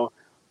be,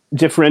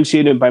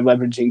 differentiated by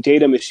leveraging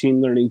data, machine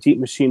learning, deep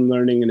machine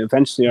learning, and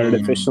eventually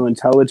artificial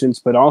intelligence,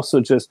 but also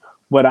just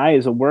what I,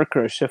 as a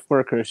worker, a shift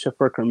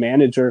worker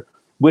manager,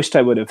 wished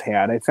I would have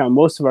had. I found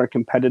most of our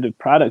competitive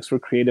products were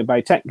created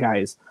by tech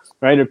guys,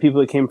 right? Or people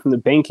that came from the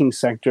banking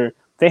sector.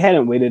 They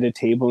hadn't waited a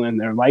table in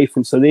their life,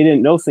 and so they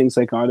didn't know things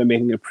like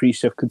automating a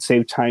pre-shift could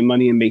save time,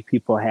 money, and make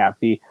people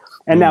happy.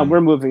 And now we're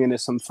moving into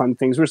some fun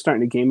things. We're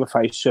starting to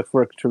gamify shift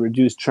work to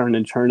reduce churn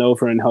and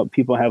turnover and help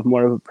people have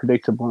more of a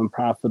predictable and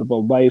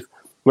profitable life.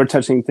 We're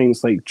touching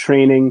things like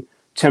training,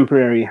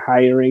 temporary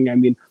hiring. I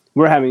mean,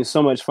 we're having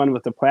so much fun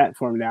with the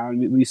platform now,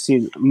 and we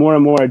see more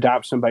and more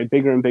adoption by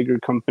bigger and bigger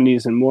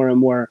companies and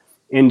more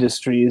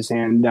industries.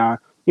 And,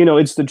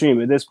 it's the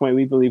dream. At this point,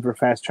 we believe we're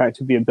fast tracked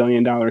to be $1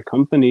 billion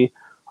company.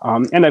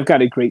 And I've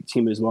got a great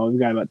team as well. We've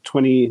got about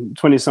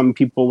 20-some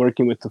people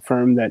working with the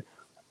firm that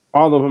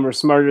all of them are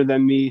smarter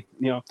than me.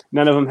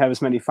 None of them have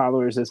as many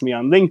followers as me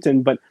on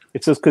LinkedIn, but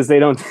it's just because they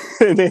don't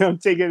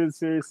take it as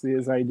seriously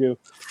as I do.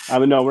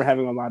 But no, we're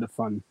having a lot of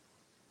fun.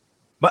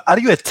 But are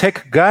you a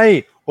tech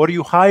guy, or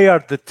you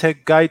hired the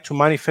tech guy to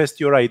manifest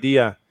your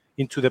idea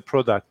into the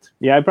product?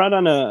 Yeah, I brought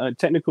on a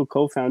technical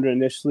co-founder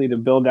initially to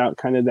build out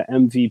kind of the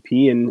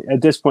MVP. And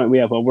at this point, we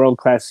have a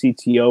world-class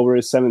CTO. We're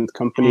his 7th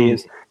company.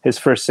 His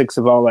first 6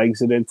 have all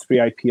exited, 3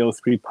 IPO,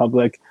 3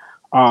 public.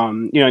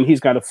 And he's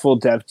got a full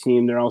dev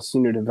team. They're all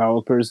senior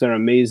developers. They're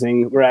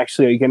amazing. We're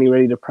actually getting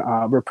ready to,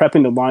 we're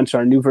prepping to launch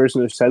our new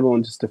version of Sezzle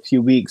in just a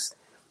few weeks.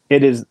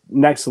 It is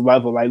next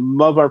level. I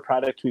love our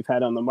product we've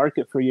had on the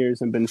market for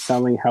years and been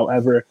selling.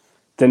 However,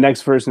 the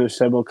next version of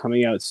Sezzle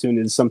coming out soon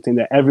is something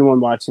that everyone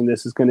watching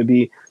this is going to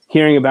be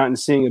hearing about and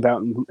seeing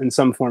about in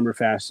some form or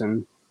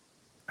fashion.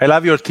 I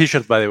love your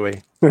T-shirt, by the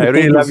way. I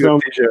really love your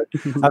T-shirt.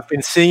 I've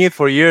been seeing it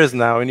for years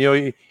now, and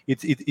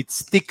it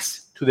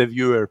sticks to the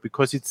viewer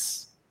because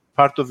it's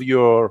part of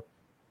your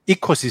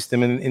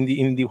ecosystem and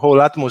in the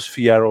whole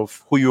atmosphere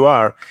of who you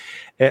are.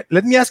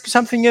 Let me ask you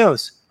something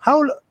else.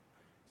 How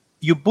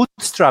you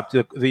bootstrap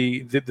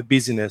the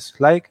business?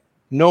 Like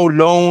no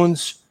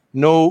loans,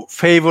 no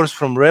favors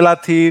from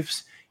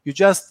relatives. You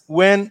just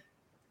went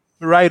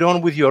right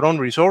on with your own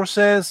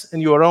resources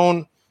and your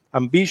own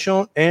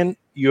ambition and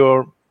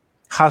your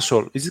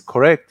hustle. Is it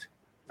correct?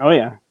 Oh,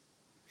 yeah.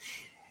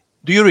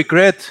 Do you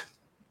regret?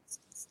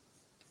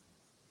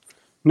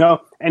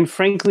 No. And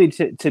frankly,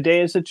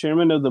 today as the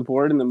chairman of the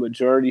board and the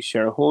majority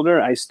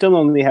shareholder, I still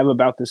only have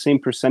about the same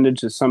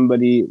percentage as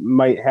somebody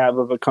might have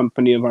of a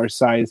company of our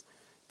size.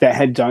 that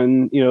had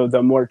done,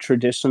 the more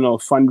traditional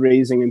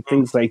fundraising and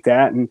things like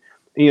that. And,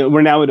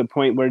 we're now at a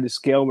point where to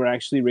scale, we're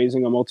actually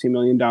raising a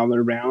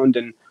multi-million-dollar round,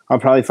 and I'll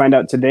probably find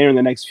out today or in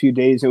the next few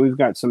days. And we've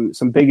got some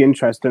big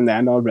interest in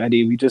that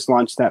already. We just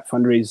launched that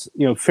fundraise,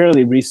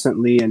 fairly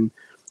recently, and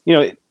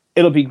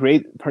it'll be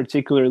great,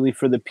 particularly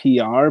for the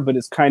PR. But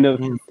it's kind of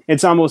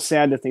it's almost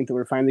sad to think that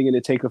we're finally going to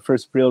take a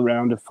first real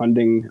round of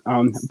funding.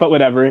 But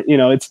whatever,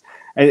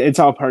 it's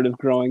all part of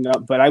growing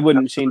up. But I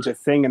wouldn't change a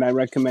thing, and I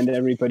recommend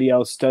everybody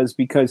else does,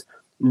 because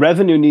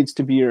revenue needs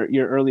to be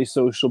your early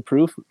social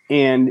proof.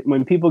 And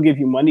when people give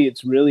you money,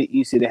 it's really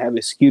easy to have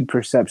a skewed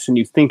perception.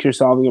 You think you're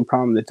solving a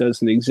problem that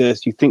doesn't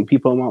exist. You think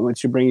people want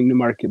what you're bringing to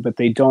market, but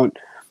they don't.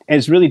 And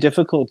it's really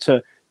difficult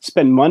to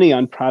spend money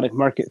on product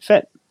market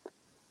fit.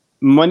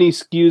 Money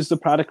skews the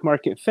product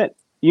market fit.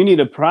 You need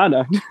a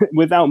product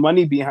without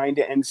money behind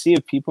it and see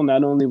if people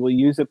not only will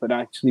use it, but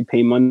actually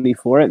pay money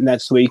for it. And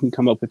that's the way you can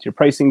come up with your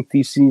pricing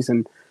theses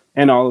and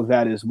all of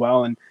that as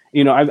well. And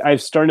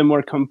I've started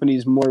more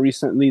companies more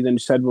recently than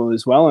Shedwell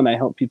as well, and I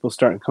help people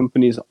start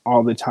companies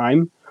all the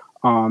time.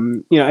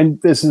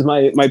 And this is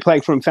my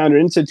platform, Founder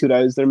Institute.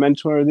 I was their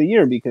mentor of the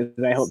year because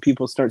I help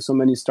people start so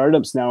many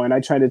startups now, and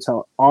I try to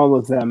tell all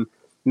of them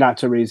not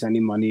to raise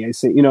any money. I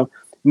say,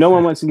 no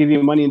one wants to give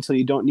you money until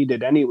you don't need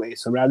it anyway.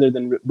 So rather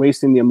than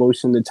wasting the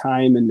emotion, the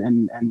time,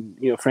 and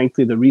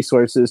frankly, the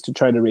resources to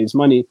try to raise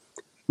money,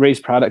 raise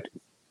product,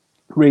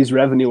 raise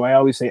revenue. I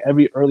always say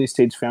every early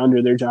stage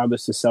founder, their job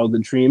is to sell the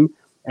dream.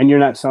 And you're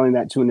not selling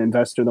that to an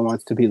investor that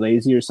wants to be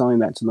lazy. You're selling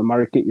that to the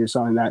market. You're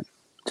selling that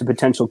to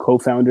potential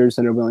co-founders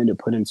that are willing to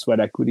put in sweat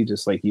equity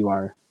just like you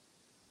are.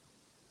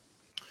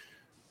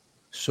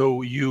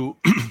 So you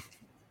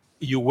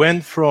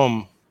went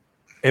from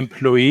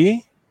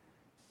employee,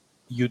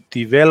 you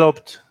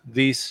developed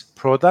this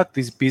product,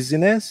 this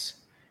business,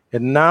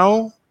 and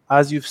now,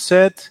 as you've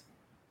said,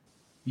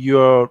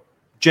 you're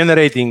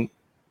generating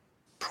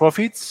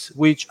profits,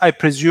 which I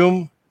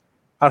presume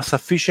are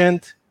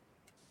sufficient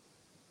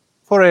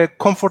for a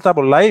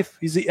comfortable life.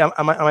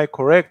 Am I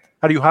correct?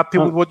 Are you happy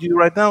with what you do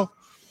right now?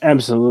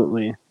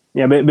 Absolutely.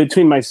 Yeah, but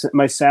between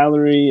my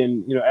salary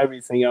and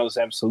everything else,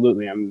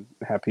 absolutely, I'm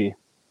happy.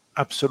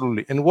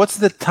 Absolutely. And what's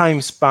the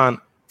time span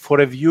for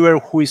a viewer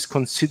who is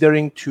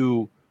considering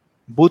to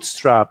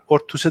bootstrap or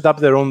to set up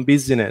their own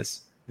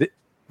business? The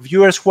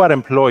viewers who are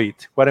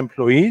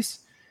employees,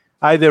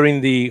 either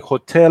in the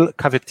hotel,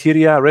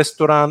 cafeteria,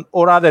 restaurant,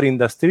 or other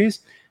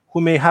industries,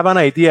 who may have an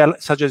idea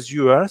such as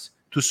yours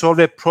to solve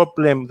a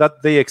problem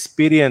that they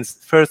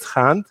experienced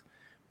firsthand.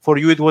 For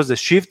you, it was the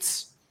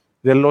shifts,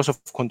 the loss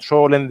of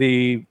control, and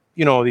the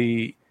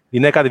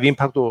negative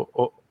impact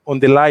on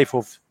the life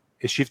of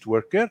a shift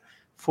worker.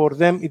 For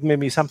them, it may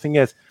be something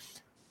else.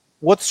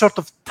 What sort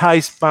of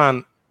time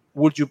span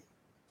would you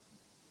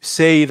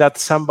say that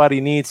somebody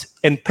needs,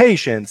 and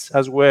patience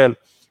as well,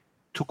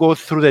 to go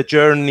through the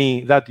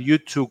journey that you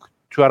took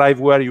to arrive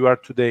where you are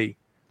today?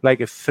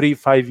 Like a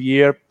 3-5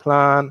 year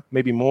plan,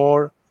 maybe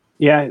more?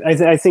 Yeah,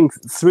 I think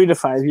 3 to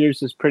 5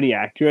 years is pretty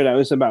accurate. I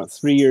was about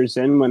 3 years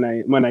in when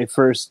I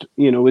first,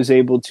 was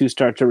able to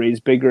start to raise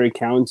bigger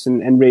accounts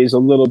and raise a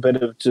little bit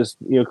of just,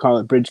 call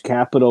it bridge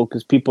capital,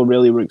 because people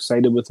really were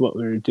excited with what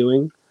we were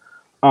doing.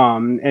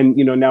 And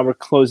now we're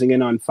closing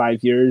in on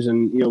 5 years,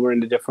 and we're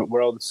in a different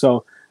world.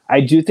 So I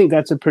do think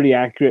that's a pretty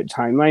accurate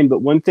timeline.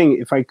 But one thing,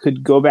 if I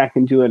could go back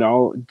and do it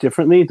all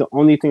differently, the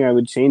only thing I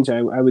would change,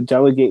 I would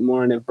delegate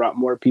more and have brought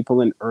more people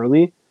in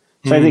early.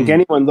 So I think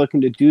anyone looking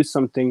to do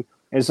something,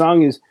 as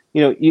long as,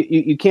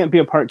 you can't be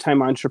a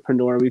part-time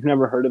entrepreneur. We've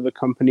never heard of a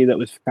company that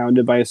was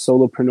founded by a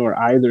solopreneur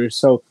either.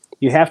 So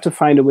you have to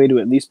find a way to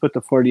at least put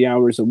the 40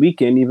 hours a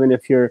week in, even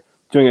if you're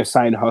doing a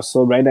side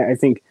hustle, right? I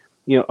think,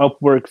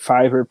 Upwork,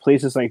 Fiverr,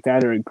 places like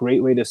that are a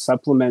great way to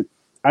supplement.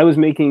 I was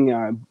making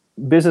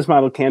business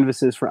model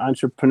canvases for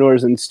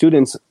entrepreneurs and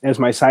students as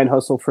my side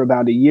hustle for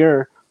about a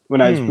year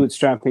when I was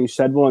bootstrapping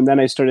Shedwell. And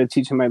then I started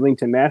teaching my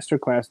LinkedIn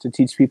masterclass to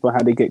teach people how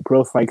to get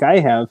growth like I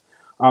have.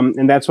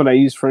 And that's what I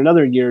used for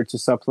another year to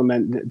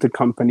supplement the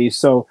company.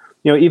 So,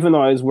 even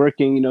though I was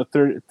working,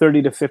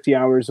 30 to 50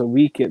 hours a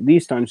week, at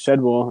least on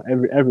Shedwell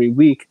every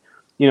week,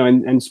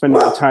 and spending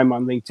the time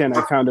on LinkedIn,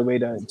 I found a way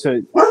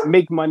to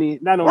make money,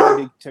 not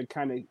only to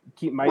kind of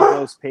keep my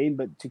bills paid,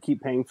 but to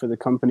keep paying for the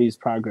company's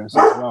progress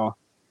as well.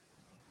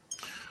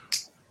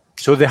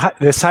 So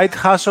the side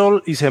hustle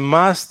is a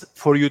must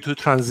for you to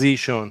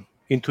transition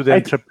into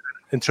the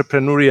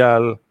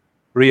entrepreneurial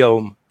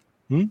realm.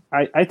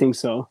 I think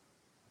so.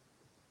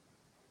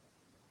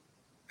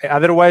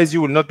 Otherwise,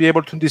 you will not be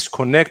able to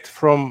disconnect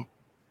from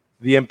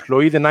the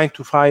employee, the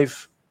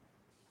 9-to-5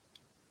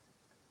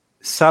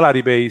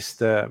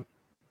 salary-based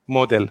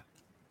model.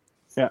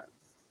 Yeah.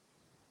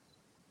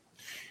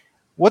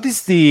 What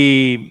is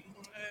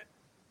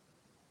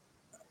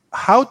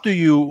how do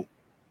you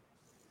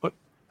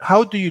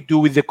do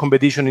with the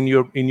competition in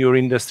your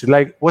industry?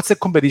 Like, what's the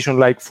competition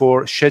like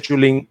for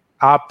scheduling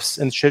apps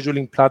and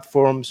scheduling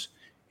platforms?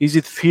 Is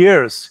it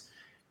fierce?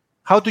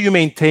 How do you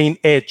maintain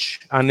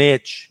an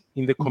edge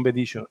in the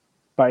competition?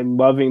 by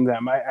loving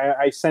them.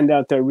 I send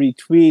out their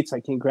retweets. I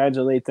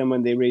congratulate them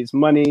when they raise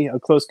money. A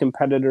close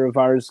competitor of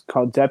ours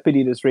called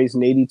Deputy just raised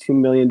an $82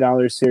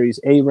 million Series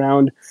A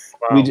round.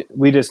 Wow.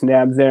 We just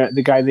nabbed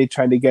the guy they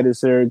tried to get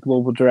as their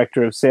global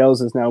director of sales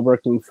is now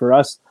working for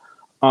us.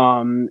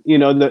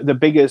 The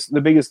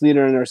biggest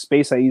leader in our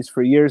space I used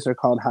for years are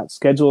called Hot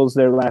Schedules.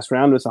 Their last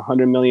round was a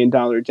 $100 million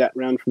debt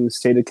round from the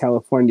state of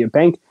California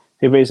Bank.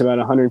 They raised about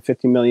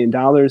 $150 million.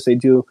 They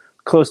do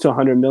close to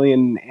 $100 million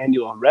in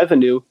annual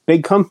revenue.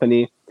 Big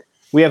company.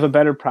 We have a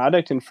better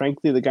product, and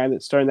frankly, the guy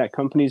that started that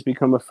company has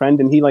become a friend,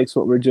 and he likes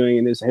what we're doing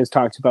and has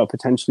talked about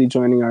potentially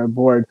joining our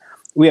board.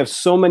 We have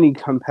so many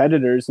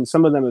competitors, and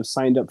some of them have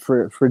signed up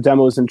for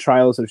demos and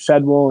trials of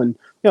Shedwool, and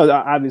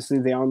obviously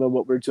they all know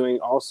what we're doing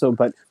also.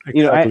 But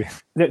exactly.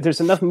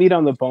 There's enough meat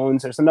on the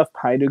bones. There's enough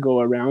pie to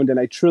go around, and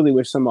I truly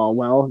wish them all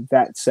well.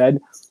 That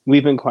said,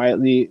 we've been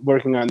quietly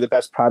working on the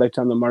best product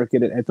on the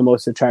market at the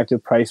most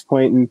attractive price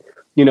point, and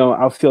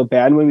I'll feel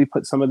bad when we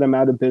put some of them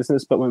out of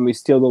business, but when we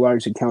steal the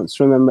large accounts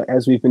from them,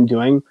 as we've been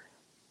doing,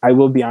 I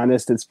will be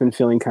honest, it's been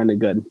feeling kind of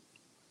good.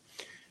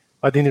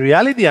 But in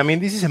reality,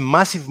 this is a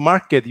massive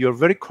market. You're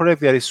very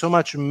correct. There is so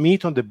much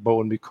meat on the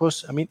bone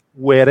because,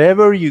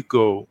 wherever you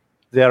go,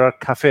 there are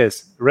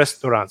cafes,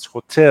 restaurants,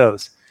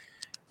 hotels.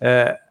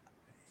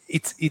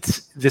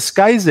 It's the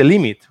sky is the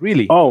limit,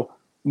 really. Oh,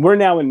 we're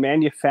now in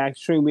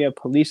manufacturing. We have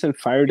police and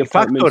fire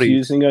departments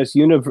using us.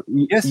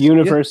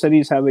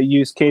 Universities have a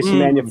use case in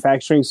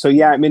manufacturing. So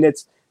yeah,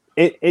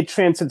 it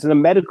transcends. The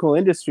medical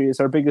industry is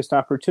our biggest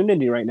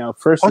opportunity right now.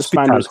 First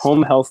responders,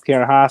 home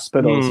healthcare,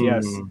 hospitals.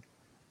 Yes.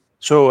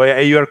 So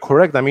you are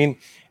correct. And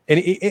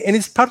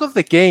it's part of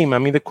the game.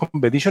 The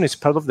competition is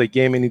part of the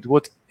game, and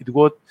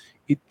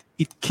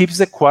it keeps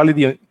the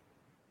quality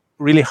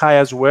really high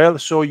as well.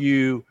 So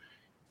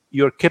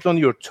you're kept on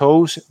your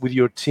toes with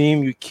your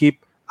team. You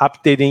keep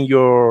updating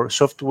your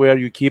software.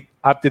 You keep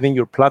updating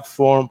your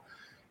platform.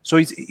 So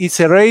it's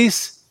a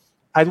race.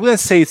 I wouldn't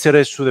say it's a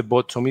race to the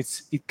bottom.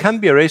 It can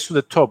be a race to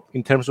the top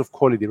in terms of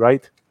quality,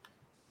 right?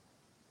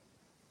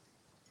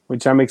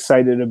 Which I'm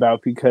excited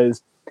about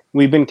because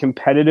we've been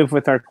competitive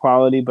with our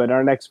quality, but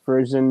our next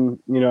version,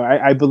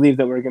 I believe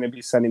that we're going to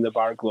be setting the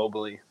bar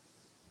globally.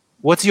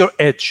 What's your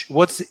edge?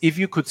 If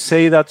you could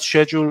say that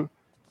schedule,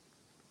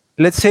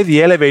 let's say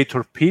the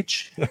elevator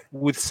pitch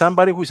with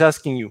somebody who's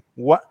asking you,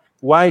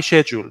 why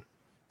schedule?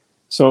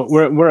 So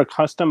we're a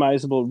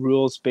customizable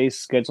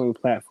rules-based scheduling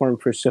platform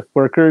for shift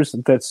workers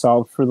that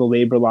solve for the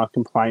labor law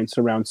compliance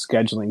around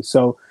scheduling.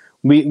 So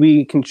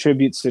we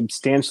contribute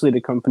substantially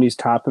to companies'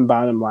 top and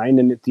bottom line,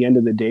 and at the end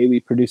of the day, we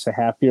produce a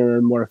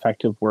happier, more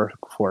effective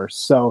workforce.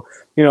 So,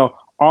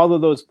 all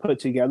of those put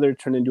together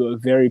turn into a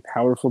very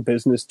powerful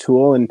business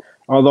tool. And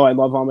although I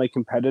love all my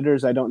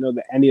competitors, I don't know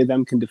that any of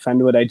them can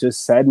defend what I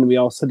just said. And we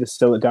also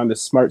distill it down to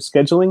smart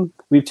scheduling.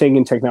 We've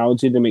taken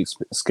technology to make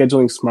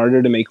scheduling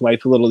smarter, to make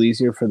life a little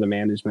easier for the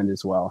management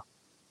as well.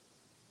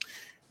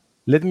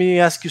 Let me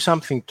ask you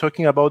something.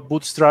 Talking about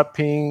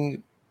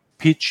bootstrapping,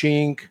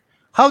 pitching,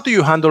 how do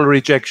you handle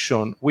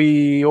rejection?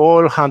 We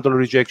all handle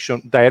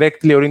rejection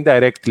directly or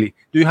indirectly.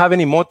 Do you have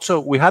any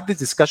motto? We had this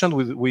discussion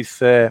with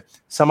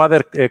some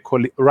other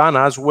colleague,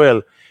 Rana, as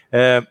well.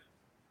 Do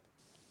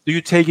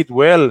you take it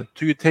well?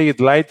 Do you take it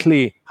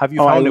lightly? Have you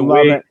found a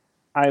way?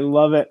 I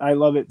love it. I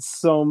love it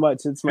so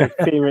much. It's my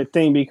favorite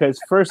thing because,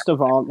 first of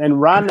all,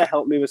 and Rana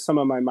helped me with some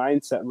of my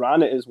mindset.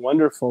 Rana is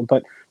wonderful.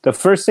 But the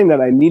first thing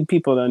that I need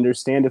people to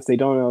understand, if they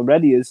don't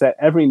already, is that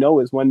every no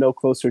is one no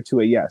closer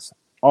to a yes.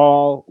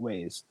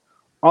 Always.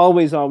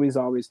 Always, always,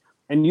 always.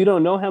 And you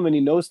don't know how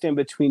many no's stand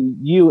between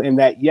you and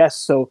that yes.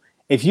 So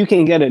if you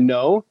can get a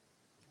no,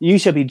 you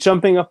should be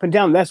jumping up and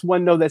down. That's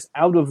one no that's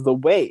out of the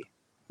way,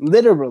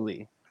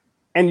 literally.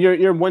 And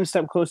you're one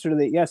step closer to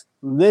the yes,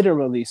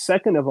 literally.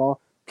 Second of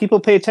all, people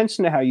pay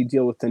attention to how you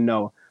deal with the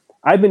no.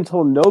 I've been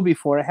told no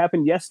before. It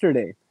happened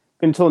yesterday.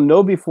 Been told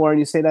no before, and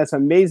you say, that's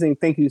amazing.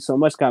 Thank you so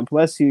much. God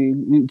bless you.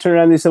 You turn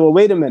around and they say, well,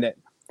 wait a minute.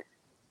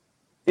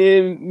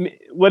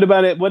 What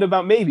about it? What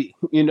about maybe?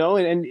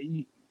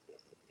 And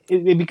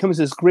it becomes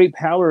this great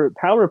power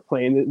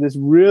play and this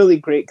really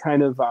great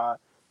kind of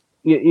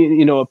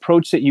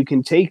approach that you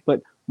can take.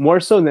 But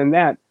more so than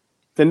that,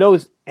 the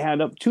no's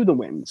add up to the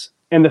wins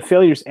and the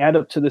failures add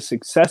up to the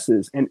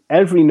successes, and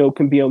every no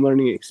can be a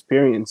learning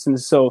experience. And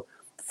so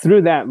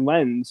through that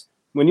lens,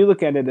 when you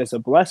look at it as a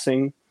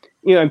blessing,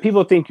 and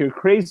people think you're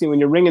crazy when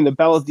you're ringing the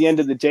bell at the end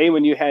of the day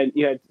when you had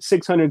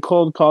 600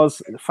 cold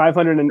calls,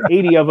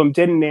 580 of them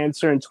didn't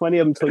answer, and 20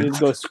 of them told you to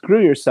go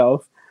screw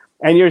yourself,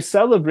 and you're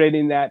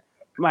celebrating that.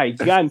 My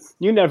God,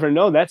 you never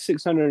know. That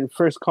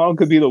 601st call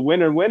could be the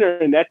winner,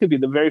 and that could be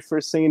the very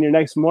first thing in your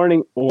next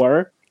morning.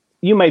 Or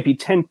you might be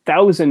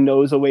 10,000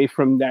 no's away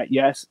from that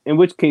yes, in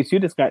which case you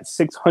just got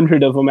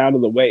 600 of them out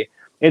of the way.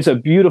 It's a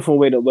beautiful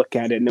way to look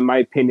at it. And in my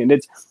opinion,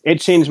 it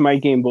changed my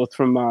game both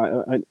from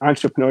an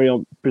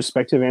entrepreneurial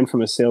perspective and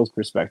from a sales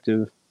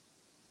perspective.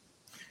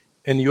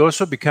 And you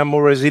also become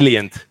more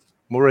resilient,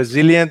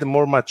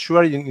 more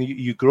mature.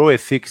 You grow a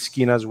thick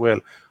skin as well.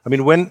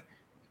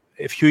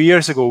 A few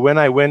years ago, when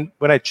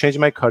I changed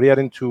my career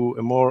into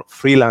a more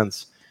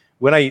freelance,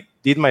 when I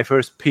did my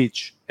first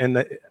pitch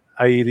and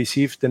I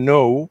received a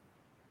no,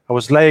 I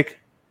was like,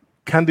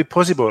 can't be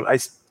possible. I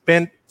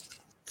spent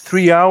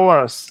 3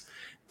 hours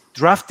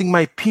drafting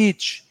my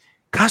pitch,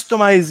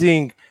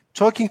 customizing,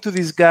 talking to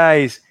these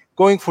guys,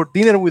 going for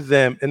dinner with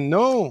them. And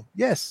no,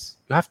 yes,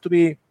 you have to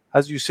be,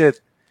 as you said,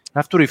 you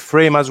have to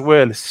reframe as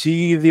well.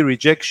 See the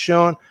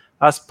rejection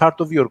as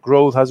part of your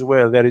growth as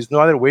well. There is no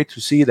other way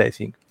to see it, I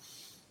think.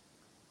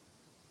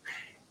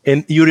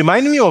 And you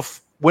remind me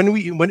of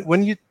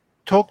when you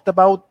talked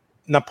about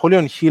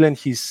Napoleon Hill and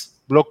his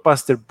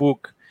blockbuster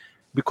book,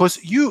 because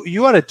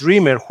you are a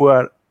dreamer who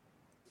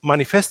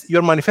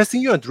you're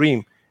manifesting your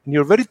dream, and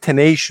you're very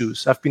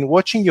tenacious. I've been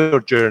watching your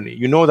journey.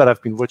 You know that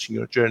I've been watching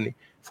your journey.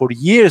 For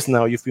years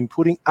now, you've been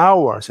putting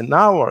hours and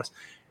hours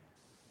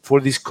for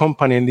this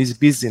company and this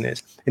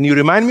business. And you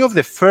remind me of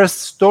the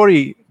first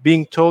story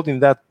being told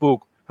in that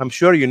book. I'm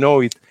sure you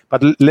know it,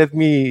 but let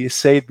me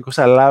say it because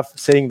I love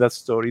saying that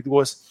story. It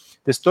was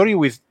the story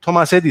with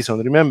Thomas Edison,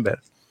 remember?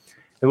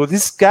 There was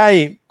this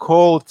guy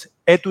called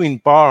Edwin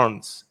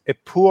Barnes, a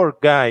poor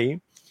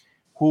guy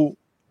who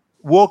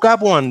woke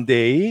up one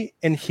day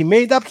and he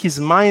made up his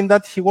mind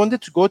that he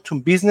wanted to go to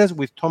business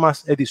with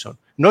Thomas Edison,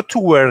 not to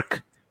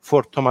work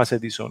for Thomas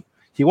Edison.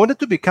 He wanted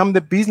to become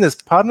the business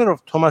partner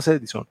of Thomas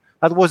Edison.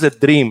 That was a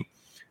dream,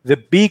 the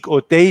big,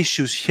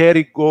 audacious,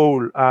 hairy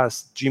goal,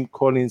 as Jim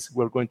Collins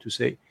were going to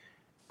say.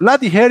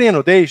 Bloody hairy and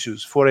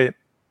audacious for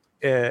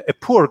a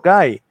poor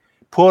guy,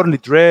 poorly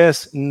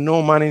dressed,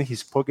 no money in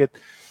his pocket.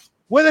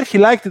 Whether he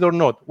liked it or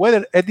not,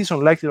 whether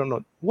Edison liked it or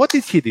not, what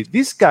did he do?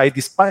 This guy,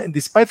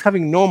 despite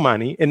having no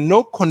money and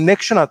no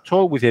connection at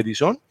all with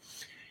Edison,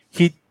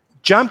 he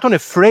jumped on a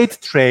freight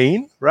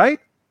train, right?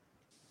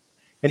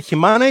 And he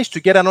managed to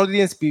get an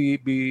audience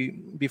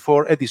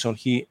before Edison.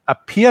 He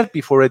appeared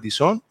before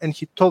Edison and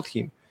he told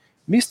him,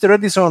 Mr.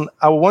 Edison,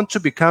 I want to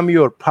become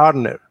your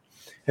partner.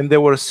 And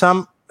there were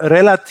some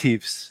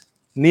relatives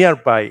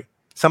nearby,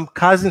 some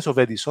cousins of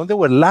Edison. They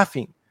were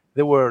laughing.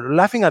 They were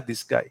laughing at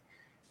this guy.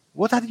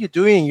 What are you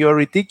doing? You're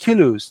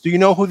ridiculous. Do you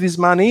know who this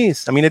man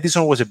is? I mean,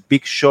 Edison was a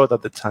big shot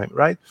at the time,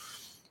 right?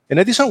 And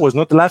Edison was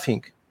not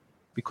laughing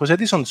because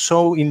Edison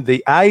saw in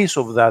the eyes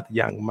of that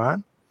young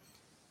man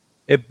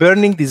a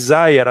burning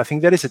desire. I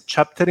think there is a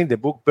chapter in the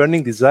book,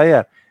 Burning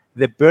Desire,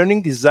 the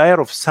burning desire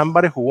of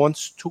somebody who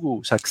wants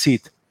to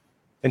succeed.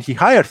 And he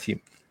hired him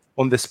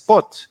on the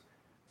spot.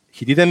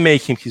 He didn't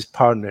make him his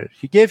partner.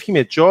 He gave him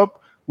a job,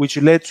 which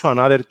led to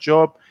another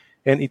job.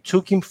 And it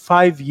took him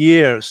 5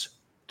 years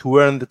to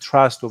earn the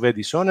trust of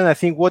Edison. And I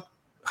think what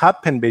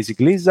happened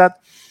basically is that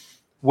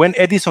when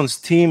Edison's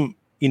team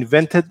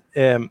invented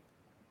a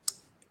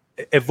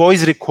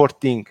voice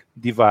recording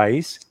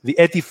device, the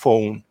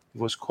Ediphone it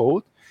was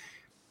called,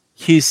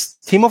 his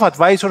team of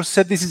advisors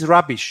said, this is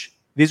rubbish.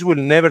 This will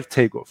never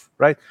take off,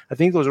 right? I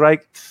think it was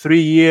like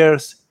 3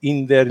 years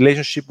in the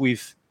relationship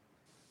with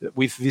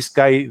this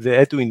guy, the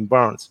Edwin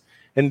Barnes.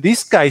 And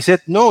this guy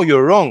said, no,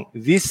 you're wrong.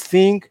 This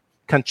thing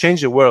can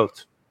change the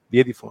world,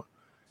 the Ediphone.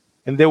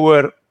 And they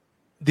were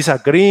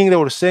disagreeing. They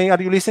were saying,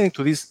 are you listening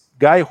to this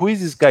guy? Who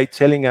is this guy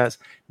telling us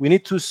we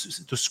need to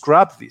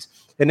scrap this?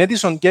 And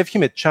Edison gave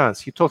him a chance.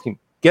 He told him,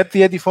 get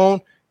the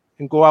Ediphone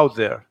and go out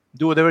there.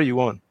 Do whatever you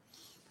want.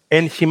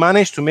 And he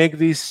managed to make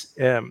this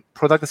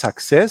product a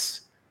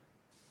success,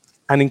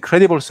 an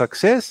incredible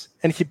success.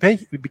 And he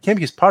became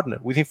his partner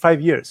within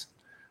 5 years.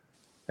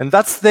 And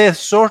that's the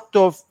sort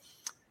of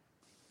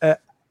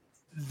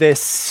the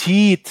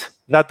seed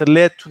that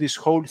led to this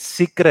whole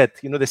secret,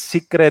 the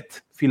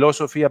secret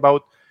philosophy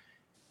about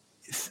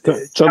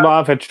the law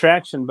of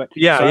attraction. But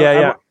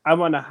I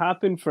want to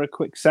hop in for a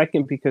quick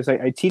second because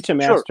I teach a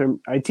master. Sure.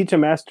 I teach a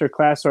master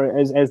class, or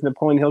as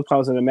Napoleon Hill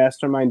calls it, a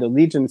mastermind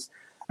allegiance.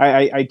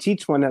 I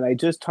teach one that I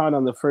just taught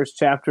on the first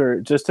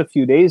chapter just a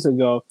few days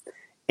ago.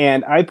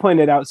 And I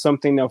pointed out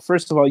something. Now,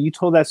 first of all, you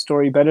told that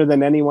story better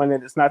than anyone,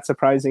 and it's not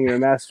surprising you're a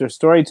master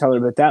storyteller,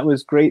 but that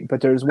was great.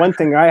 But there's one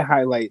thing I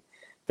highlight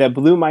that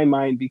blew my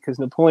mind because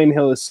Napoleon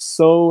Hill is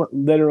so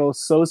literal,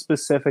 so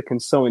specific,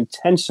 and so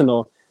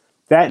intentional.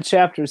 That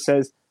chapter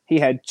says he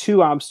had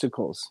 2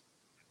 obstacles.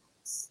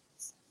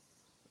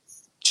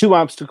 2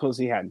 obstacles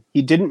he had.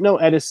 He didn't know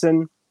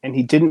Edison, and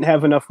he didn't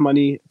have enough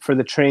money for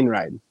the train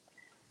ride.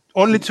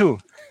 Only 2.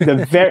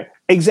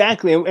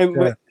 Exactly.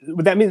 And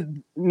that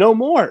means no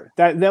more.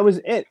 That was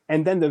it.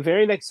 And then the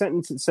very next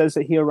sentence, it says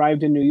that he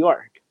arrived in New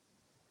York.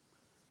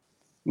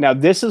 Now,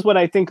 this is what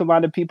I think a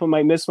lot of people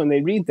might miss when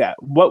they read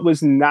that. What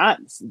was not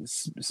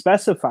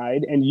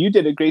specified, and you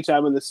did a great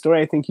job in the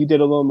story. I think you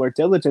did a little more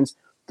diligence.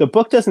 The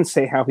book doesn't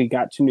say how he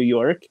got to New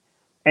York.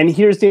 And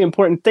here's the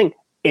important thing.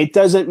 It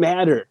doesn't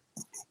matter.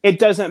 It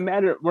doesn't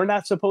matter. We're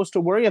not supposed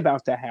to worry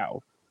about the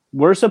how.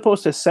 We're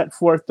supposed to set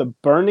forth the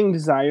burning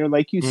desire,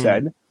 like you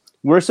said.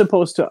 We're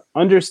supposed to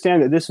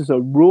understand that this is a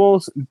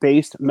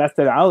rules-based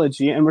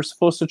methodology, and we're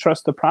supposed to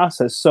trust the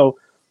process. So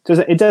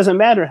it doesn't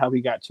matter how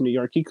he got to New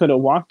York. He could have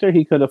walked there.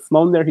 He could have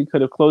flown there. He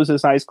could have closed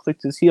his eyes,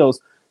 clicked his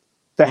heels.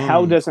 The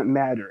how doesn't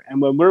matter.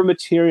 And when we're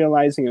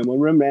materializing and when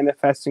we're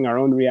manifesting our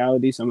own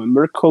realities and when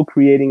we're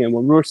co-creating and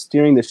when we're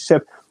steering the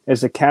ship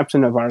as the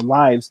captain of our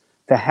lives,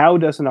 The how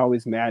doesn't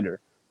always matter.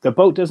 The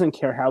boat doesn't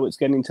care how it's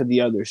getting to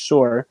the other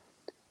shore.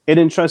 It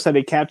entrusts that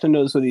a captain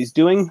knows what he's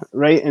doing,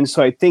 right? And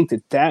so I think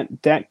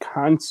that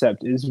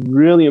concept is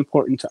really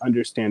important to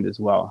understand as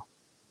well.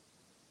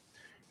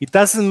 It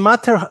doesn't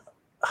matter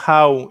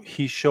how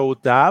he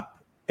showed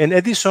up, and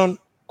Edison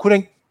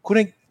couldn't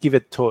give a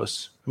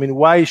toss. I mean,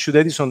 why should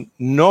Edison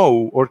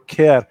know or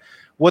care?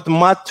 What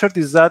mattered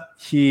is that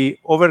he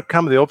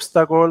overcome the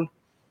obstacle.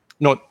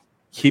 No,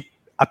 he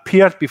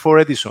appeared before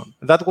Edison.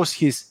 That was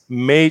his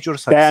major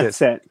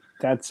success.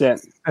 That's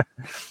it.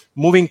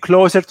 Moving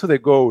closer to the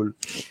goal.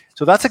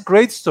 So that's a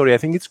great story. I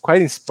think it's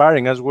quite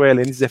inspiring as well,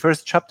 and it's the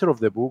first chapter of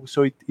the book.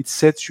 So it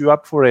sets you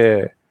up for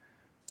a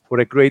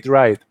great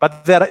ride.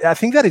 But I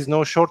think there is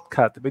no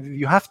shortcut. But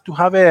you have to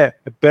have a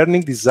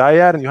burning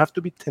desire, and you have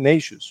to be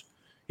tenacious.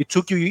 It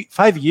took you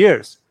 5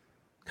 years.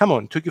 Come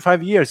on, it took you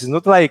 5 years. It's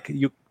not like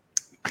you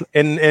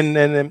and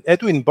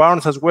Edwin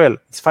Barnes as well.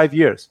 It's 5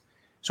 years.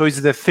 So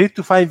it's the 3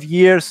 to 5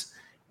 years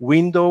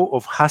window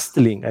of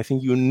hustling. I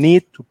think you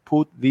need to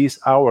put these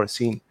hours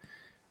in.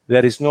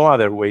 There is no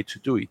other way to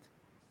do it.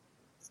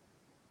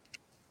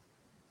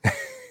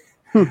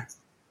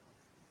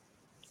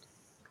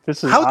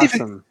 This is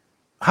awesome.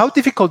 How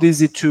difficult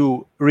is it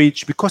to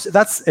reach? Because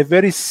that's a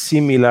very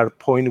similar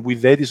point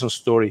with the Edison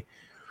story.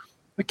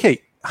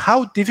 Okay,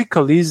 how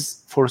difficult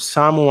is for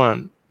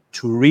someone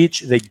to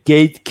reach the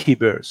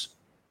gatekeepers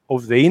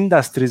of the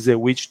industries they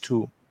wish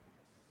to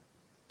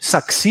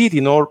succeed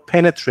in or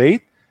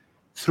penetrate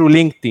through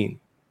LinkedIn?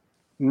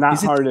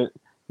 Not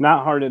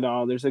hard at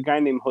all. There's a guy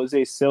named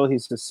Jose Sil.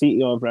 He's the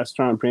CEO of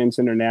Restaurant Brands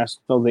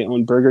International. They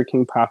own Burger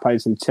King,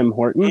 Popeyes, and Tim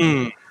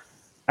Hortons.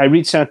 I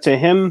reached out to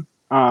him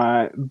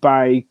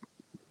by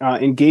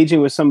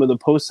engaging with some of the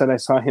posts that I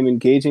saw him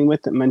engaging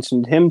with that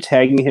mentioned him,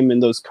 tagging him in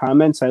those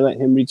comments. I let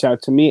him reach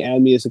out to me,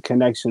 add me as a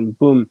connection.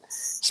 Boom.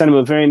 Sent him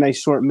a very nice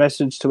short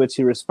message to which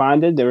he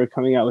responded. They were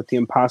coming out with the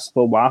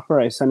Impossible Whopper.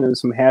 I sent him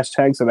some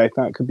hashtags that I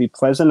thought could be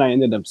pleasant. I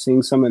ended up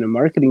seeing some in a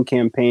marketing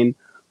campaign.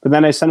 But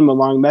then I sent him a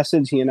long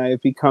message. He and I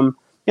have become,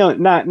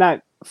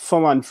 not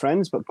full-on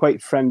friends, but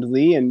quite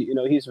friendly. And,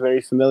 he's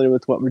very familiar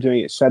with what we're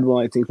doing at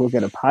Shedwell. I think we'll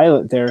get a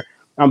pilot there.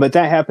 But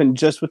that happened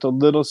just with a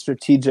little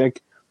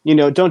strategic,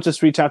 don't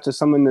just reach out to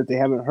someone that they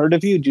haven't heard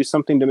of you. Do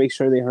something to make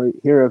sure they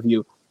hear of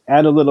you.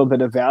 Add a little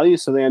bit of value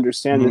so they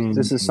understand that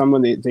this is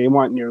someone they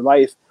want in your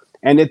life.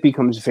 And it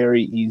becomes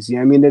very easy.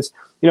 I mean, it's,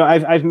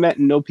 I've met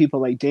and know people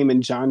like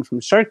Damon John from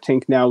Shark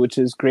Tank now, which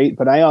is great.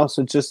 But I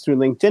also just through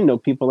LinkedIn know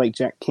people like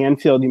Jack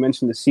Canfield. You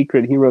mentioned The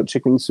Secret. He wrote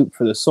Chicken Soup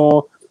for the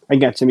Soul. I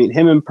got to meet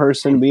him in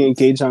person. We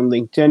engage on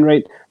LinkedIn,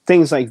 right?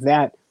 Things like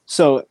that.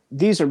 So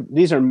these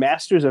are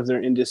masters of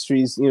their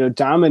industries,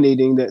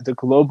 dominating the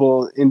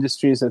global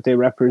industries that they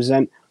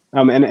represent.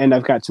 And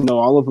I've got to know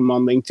all of them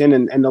on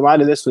LinkedIn. And a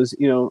lot of this was,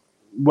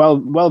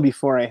 well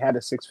before I had a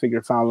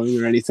 6-figure following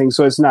or anything.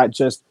 So it's not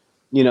just,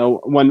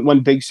 one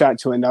big shot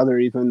to another,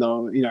 even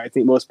though, I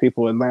think most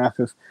people would laugh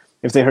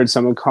if they heard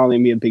someone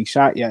calling me a big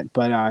shot yet.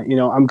 But,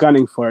 I'm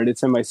gunning for it.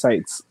 It's in my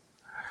sights.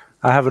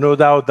 I have no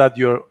doubt that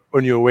you're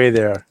on your way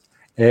there.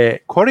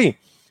 Corey,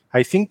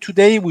 I think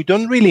today we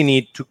don't really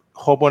need to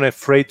hop on a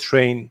freight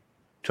train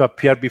to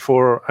appear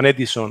before an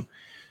Edison.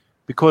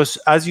 Because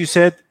as you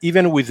said,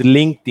 even with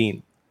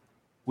LinkedIn,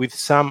 with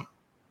some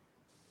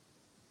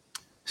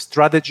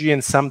strategy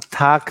and some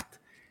tact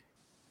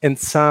and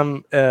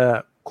some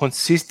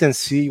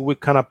consistency, we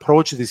can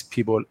approach these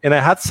people. And I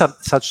had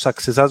such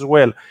success as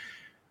well.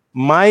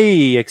 My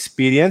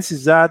experience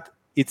is that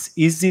it's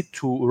easy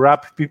to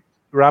wrap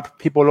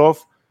people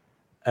off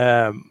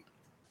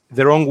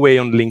the wrong way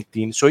on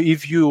LinkedIn. So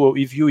if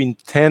you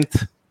intend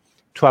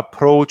to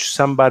approach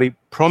somebody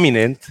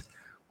prominent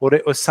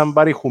or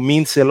somebody who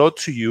means a lot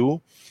to you,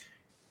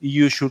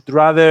 you should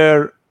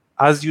rather,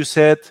 as you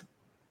said,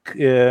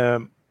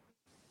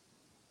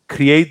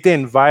 create the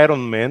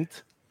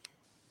environment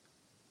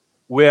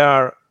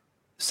where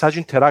such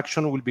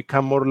interaction will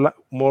become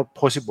more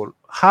possible.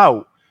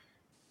 How?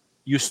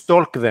 You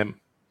stalk them.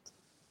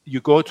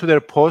 You go to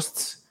their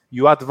posts,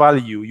 you add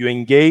value, you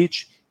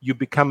engage, you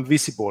become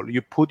visible.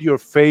 You put your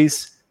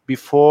face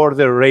before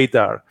the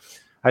radar.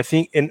 I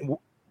think, and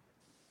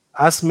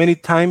as many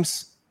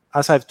times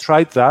as I've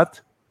tried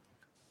that,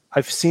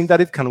 I've seen that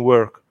it can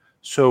work.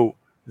 So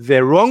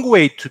the wrong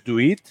way to do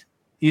it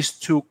is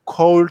to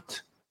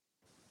cold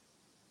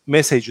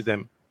message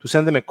them, to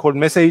send them a cold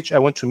message. I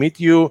want to meet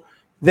you.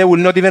 They will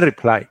not even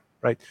reply,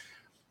 right?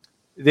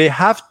 You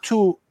have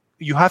to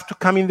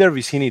come in their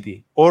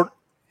vicinity, or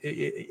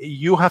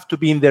you have to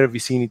be in their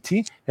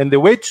vicinity. And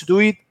the way to do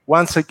it,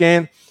 once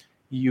again,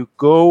 you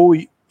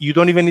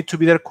don't even need to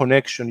be their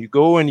connection. You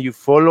go and you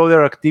follow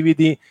their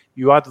activity,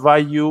 you add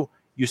value,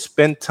 you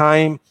spend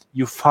time,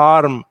 you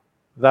farm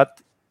that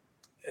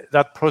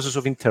process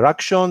of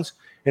interactions,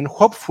 and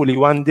hopefully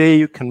one day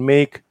you can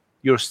make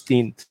your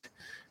stint.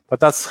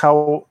 But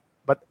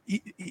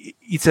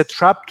it's a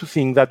trap to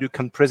think that you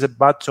can press a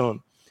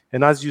button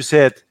and, as you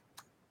said,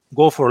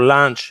 go for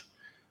lunch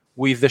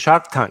with the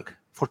Shark Tank.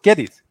 Forget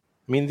it.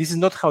 I mean, this is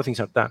not how things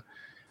are done.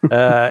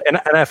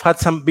 And I've had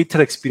some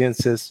bitter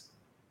experiences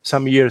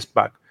some years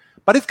back.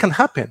 But it can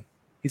happen.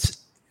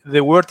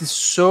 The world is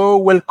so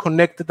well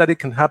connected that it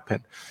can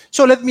happen.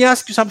 So let me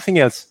ask you something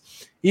else.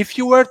 If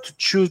you were to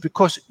choose,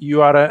 because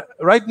you are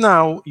right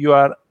now, you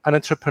are an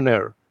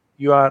entrepreneur,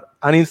 you are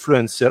an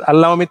influencer.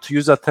 Allow me to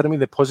use that term in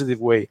the positive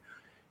way.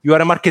 You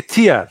are a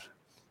marketeer,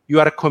 you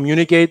are a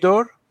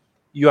communicator,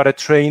 you are a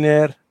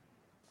trainer.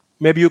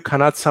 Maybe you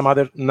can add some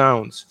other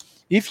nouns.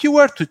 If you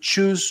were to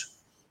choose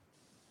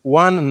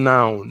one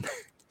noun,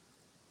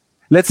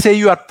 let's say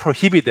you are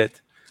prohibited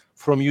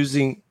from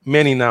using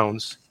many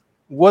nouns,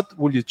 what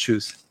would you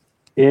choose?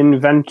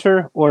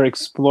 Inventor or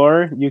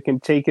explorer, you can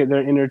take it.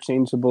 They're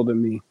interchangeable to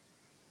me.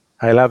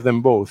 I love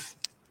them both.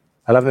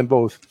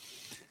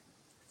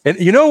 And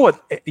you know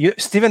what?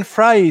 Stephen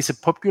Fry is a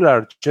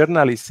popular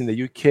journalist in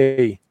the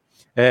UK.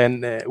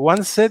 And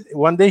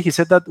one day he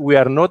said that we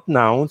are not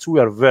nouns, we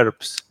are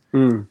verbs.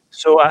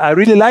 So I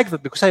really like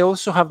that because I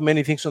also have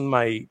many things on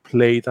my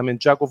plate. I'm a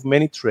jack of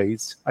many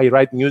trades. I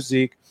write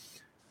music,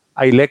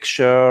 I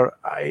lecture,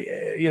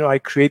 I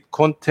create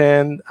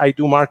content, I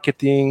do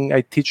marketing,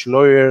 I teach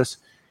lawyers,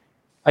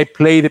 I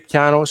play the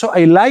piano. So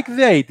I like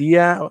the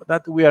idea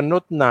that we are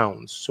not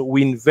nouns. So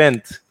we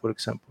invent, for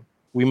example,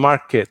 we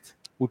market,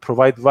 we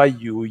provide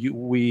value,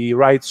 we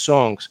write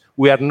songs.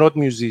 We are not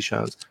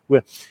musicians.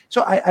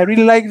 So I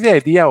really like the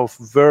idea of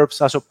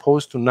verbs as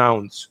opposed to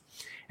nouns.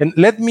 And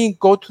let me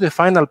go to the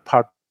final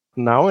part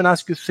now and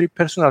ask you 3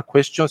 personal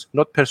questions,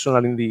 not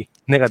personal in the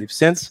negative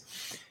sense.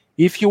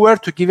 If you were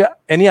to give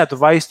any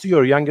advice to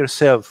your younger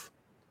self,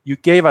 you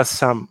gave us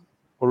some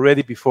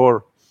already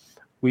before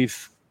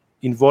with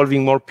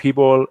involving more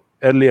people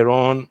earlier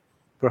on,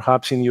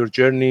 perhaps in your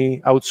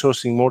journey,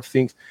 outsourcing more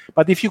things.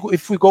 But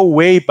if we go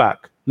way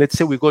back, let's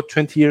say we go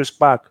 20 years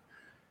back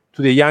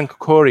to the young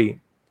Corey,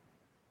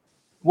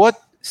 what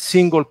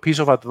single piece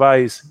of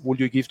advice would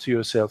you give to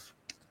yourself?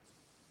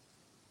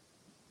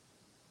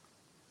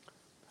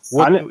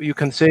 What you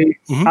can say?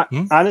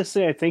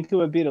 Honestly, I think it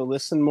would be to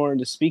listen more and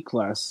to speak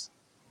less.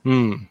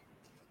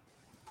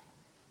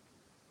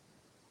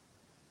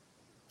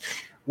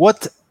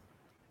 What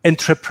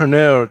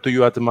entrepreneur do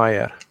you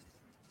admire,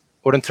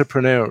 or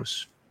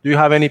entrepreneurs? Do you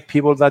have any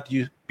people that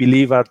you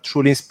believe are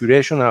truly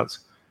inspirational?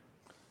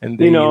 And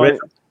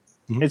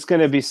it's going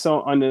to be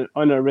so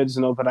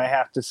unoriginal, but I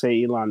have to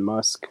say Elon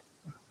Musk.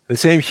 The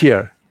same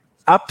here.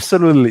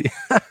 Absolutely.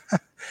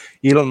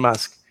 Elon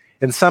Musk.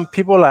 And some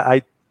people,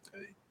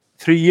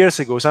 3 years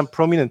ago, some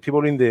prominent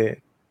people in the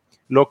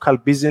local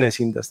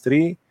business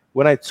industry,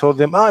 when I told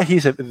them,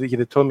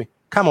 they told me,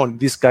 come on,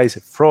 this guy is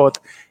a fraud.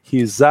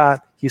 He's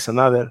that, he's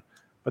another.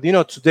 But,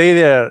 today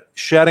they're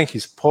sharing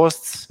his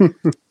posts.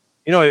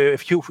 A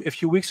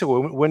few weeks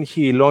ago, when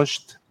he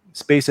launched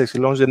SpaceX, he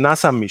launched the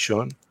NASA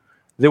mission,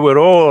 they were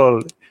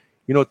all,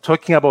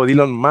 talking about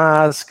Elon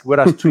Musk,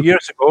 whereas 2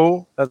 years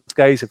ago, that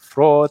guy is a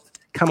fraud.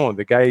 Come on,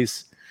 the guy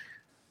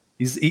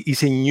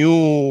is a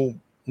new,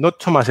 not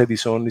Thomas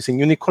Edison, he's a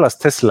new Nikola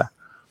Tesla.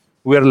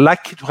 We are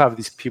lucky to have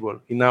these people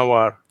in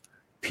our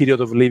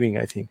period of living,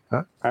 I think.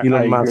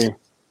 Elon Musk. Agree.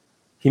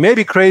 He may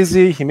be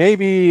crazy, he may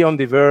be on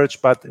the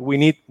verge, but we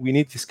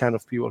need this kind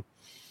of people.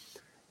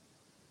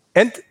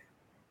 And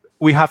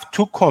we have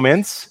 2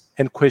 comments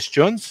and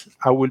questions.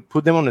 I will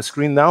put them on the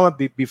screen now.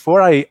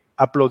 Before I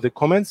upload the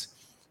comments,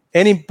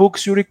 any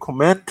books you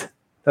recommend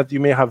that you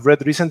may have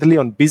read recently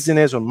on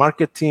business, on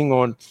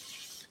marketing,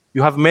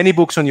 you have many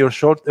books on your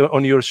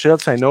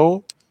shelves, I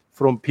know,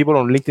 from people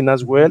on LinkedIn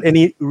as well.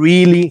 Any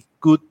really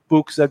good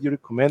books that you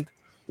recommend?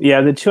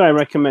 Yeah, the 2 I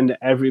recommend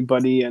to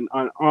everybody and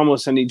on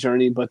almost any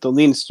journey, but The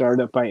Lean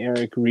Startup by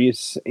Eric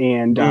Ries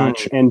and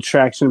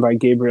Traction by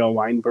Gabriel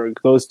Weinberg.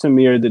 Those to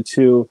me are the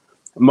 2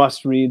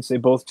 must-reads. They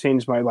both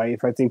changed my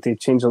life. I think they've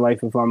changed the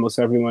life of almost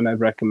everyone I've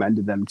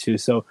recommended them to.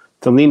 So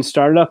The Lean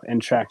Startup and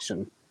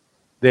Traction.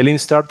 The Lean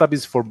Startup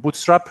is for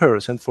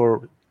bootstrappers and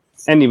for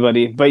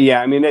anybody. But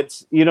yeah, I mean,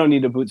 you don't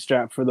need a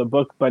bootstrap for the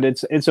book, but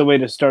it's a way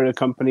to start a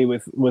company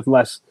with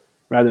less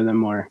rather than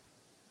more.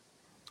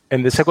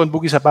 And the second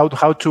book is about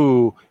how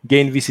to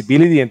gain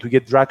visibility and to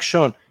get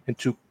traction and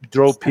to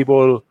draw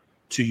people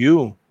to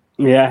you.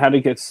 Yeah, how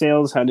to get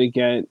sales, how to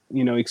get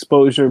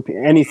exposure,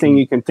 anything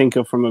you can think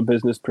of from a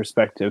business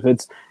perspective.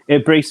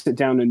 It breaks it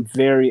down in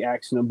very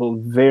actionable,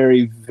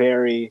 very,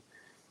 very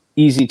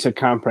easy to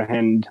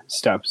comprehend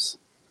steps.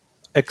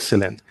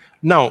 Excellent.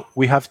 Now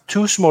we have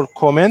 2 small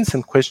comments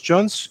and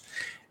questions.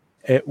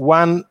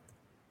 One,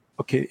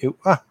 okay,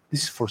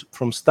 this is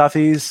from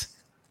Stathis.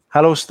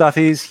 Hello,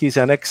 Stathis. He's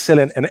an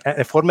excellent and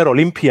a former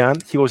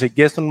Olympian. He was a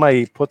guest on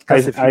my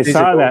podcast. I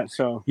saw that.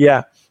 So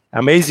yeah,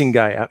 amazing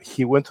guy.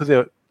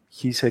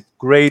 He's a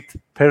great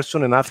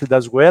person and athlete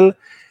as well.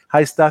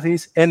 Hi,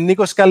 Stathis. And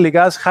Nikos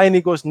Kalligas. Hi,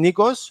 Nikos.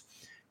 Nikos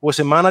was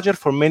a manager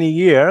for many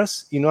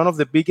years in one of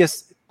the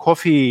biggest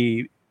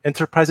coffee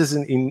enterprises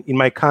in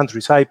my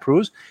country,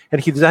 Cyprus,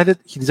 and he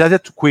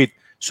decided to quit.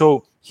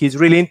 So he's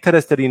really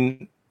interested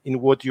in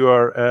what you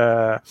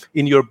are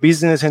in your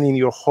business and in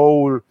your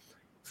whole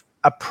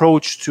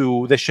approach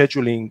to the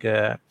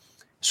scheduling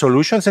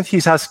solutions. And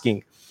he's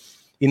asking,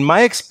 in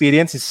my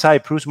experience in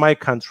Cyprus, my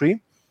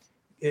country,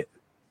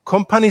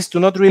 companies do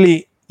not really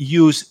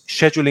use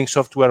scheduling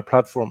software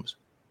platforms.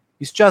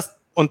 It's just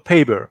on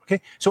paper.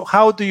 Okay. So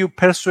how do you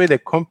persuade a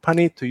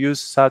company to use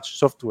such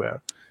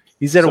software?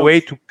 Is there a way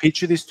to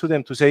pitch this to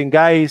them, to say,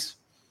 guys,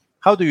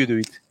 how do you do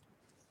it?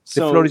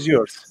 The floor is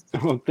yours.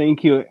 Well,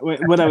 thank you.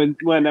 What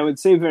I would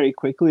say very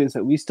quickly is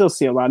that we still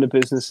see a lot of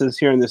businesses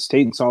here in the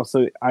States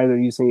also either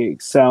using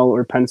Excel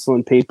or pencil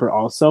and paper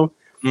also.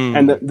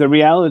 And the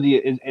reality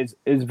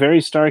is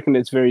very stark and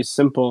it's very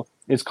simple.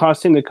 It's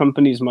costing the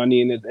companies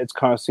money and it's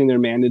costing their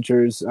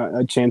managers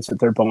a chance at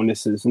their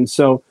bonuses. And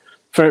so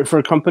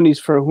for companies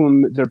for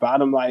whom their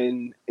bottom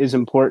line is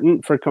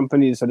important, for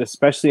companies that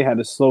especially had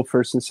a slow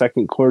first and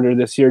second quarter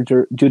this year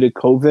due to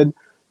COVID,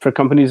 for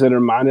companies that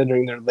are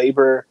monitoring their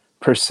labor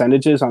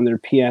percentages on their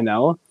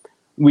P&L,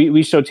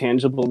 we show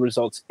tangible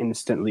results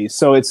instantly.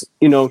 So it's,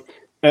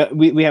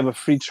 we have a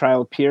free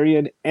trial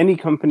period. Any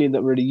company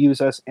that were to use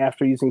us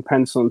after using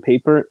pencil and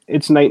paper,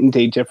 it's night and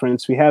day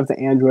difference. We have the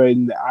Android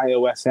and the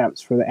iOS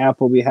apps for the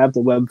Apple. We have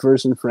the web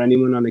version for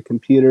anyone on a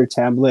computer,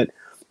 tablet.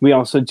 We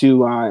also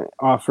do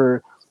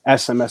offer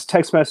SMS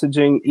text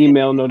messaging,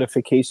 email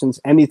notifications,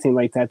 anything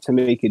like that to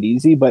make it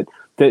easy. But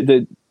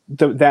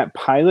that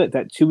pilot,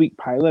 that 2-week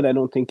pilot, I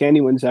don't think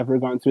anyone's ever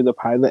gone through the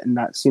pilot and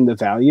not seen the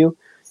value.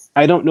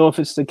 I don't know if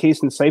it's the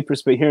case in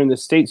Cyprus, but here in the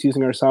States,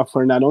 using our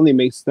software not only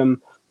makes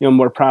them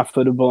more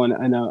profitable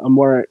and a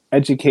more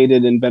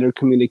educated and better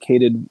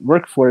communicated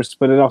workforce,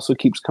 but it also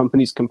keeps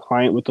companies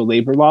compliant with the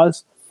labor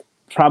laws.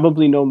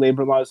 Probably no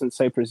labor laws in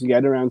Cyprus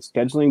yet around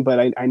scheduling,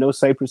 but I know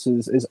Cyprus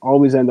is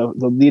always on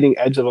the leading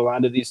edge of a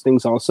lot of these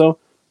things also.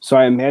 So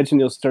I imagine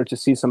you'll start to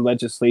see some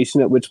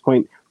legislation, at which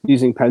point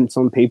using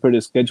pencil and paper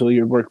to schedule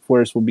your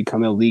workforce will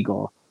become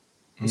illegal.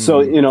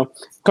 So,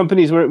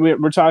 companies,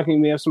 we're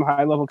talking, we have some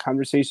high-level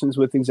conversations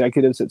with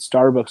executives at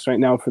Starbucks right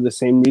now for the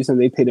same reason.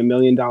 They paid $1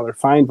 million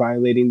fine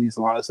violating these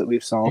laws that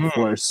we've solved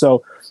for.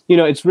 So,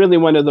 it's really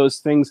one of those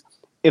things.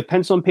 If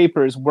pencil and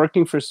paper is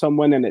working for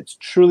someone and it's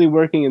truly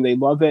working and they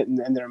love it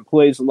and their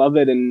employees love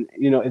it and,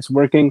 it's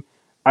working,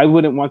 I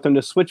wouldn't want them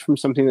to switch from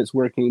something that's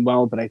working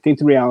well. But I think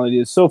the reality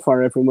is so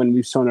far, everyone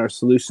we've shown our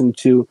solution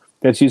to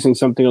that's using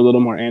something a little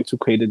more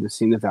antiquated has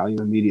seen the value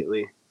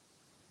immediately.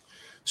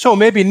 So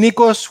maybe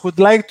Nikos would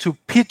like to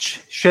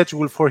pitch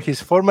Schedule for his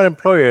former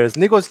employers.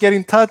 Nikos, get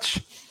in touch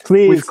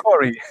with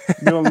Corey.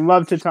 We would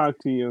love to talk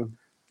to you.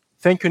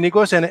 Thank you,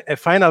 Nikos. And a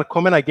final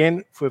comment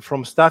again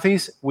from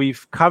Stathis.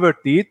 We've covered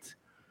it.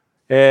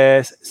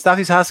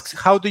 Stathis asks,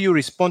 how do you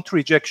respond to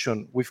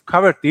rejection? We've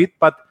covered it,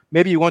 but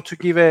maybe you want to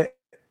give a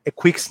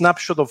quick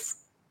snapshot of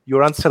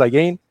your answer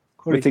again.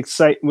 With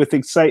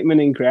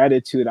excitement and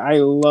gratitude. I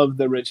love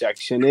the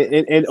rejection.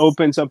 It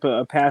opens up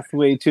a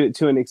pathway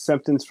to an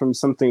acceptance from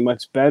something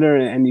much better,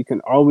 and you can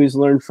always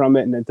learn from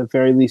it. And at the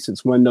very least,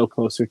 it's one no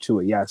closer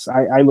to a yes.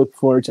 I look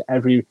forward to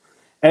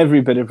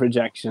every bit of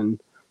rejection.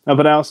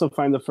 But I also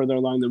find the further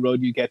along the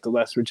road you get, the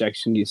less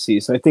rejection you see.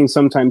 So I think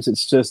sometimes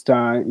it's just,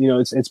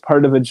 it's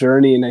part of a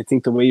journey. And I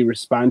think the way you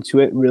respond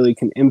to it really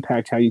can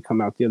impact how you come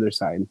out the other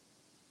side.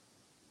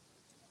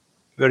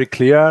 Very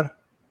clear,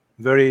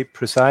 very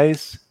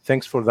precise.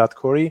 Thanks for that,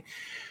 Corey.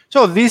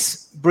 So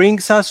this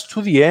brings us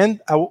to the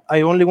end.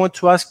 I only want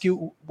to ask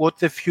you what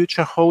the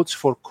future holds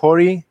for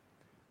Corey,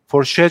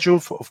 for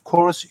Schedule. Of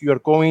course, you are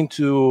going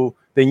to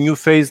the new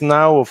phase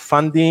now of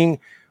funding,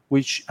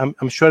 which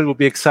I'm sure it will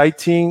be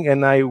exciting.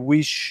 And I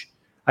wish,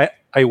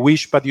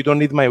 but you don't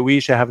need my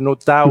wish. I have no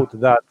doubt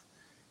that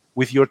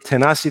with your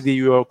tenacity,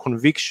 your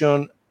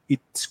conviction,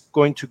 it's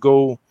going to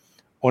go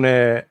on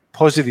a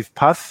positive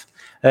path.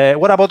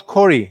 What about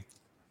Corey?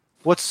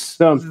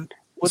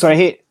 So I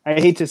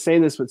hate to say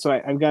this, but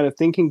I've got a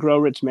Think and Grow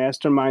Rich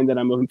mastermind that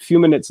I'm a few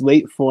minutes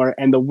late for.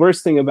 And the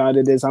worst thing about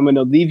it is I'm going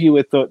to leave you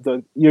with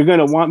the you're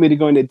going to want me to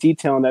go into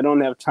detail and I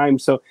don't have time.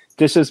 So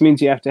this just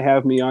means you have to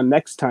have me on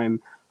next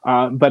time.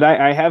 But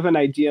I have an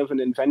idea of an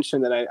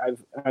invention that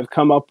I've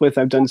come up with.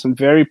 I've done some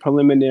very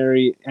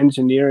preliminary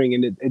engineering,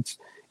 and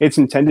it's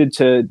intended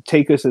to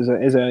take us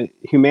as a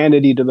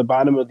humanity to the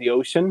bottom of the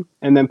ocean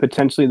and then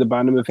potentially the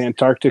bottom of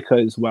Antarctica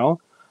as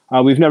well.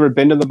 We've never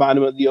been to the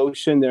bottom of the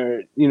ocean.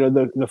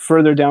 The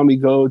further down we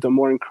go, the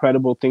more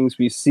incredible things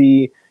we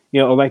see.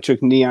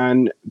 Electric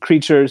neon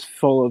creatures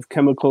full of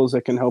chemicals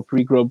that can help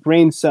regrow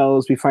brain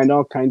cells. We find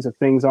all kinds of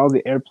things, all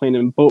the airplane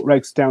and boat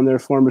wrecks down there,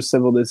 former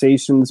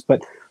civilizations,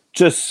 but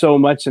just so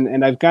much.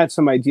 And I've got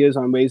some ideas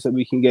on ways that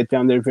we can get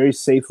down there very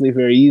safely,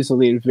 very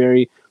easily, and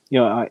very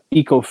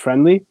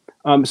eco-friendly.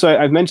 So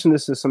I've mentioned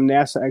this to some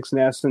NASA,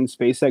 ex-NASA, and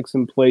SpaceX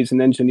employees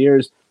and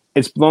engineers.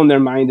 It's blown their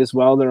mind as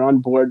well. They're on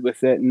board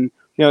with it, and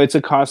it's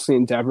a costly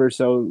endeavor.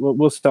 So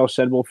we'll sell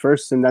Schedule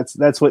first, and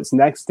that's what's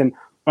next. And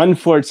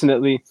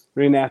unfortunately,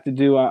 we're going to have to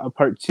do a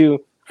part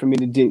 2 for me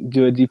to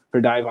do a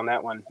deeper dive on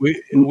that one.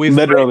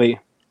 Literally.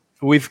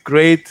 With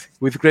great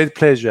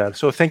pleasure.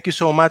 So thank you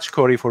so much,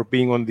 Corey, for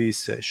being on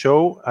this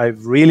show.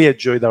 I've really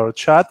enjoyed our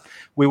chat.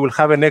 We will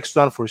have a next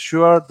one for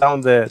sure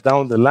down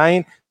the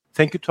line.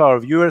 Thank you to our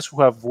viewers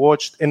who have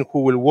watched and who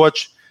will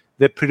watch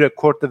the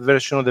pre-recorded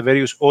version of the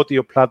various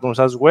audio platforms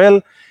as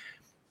well.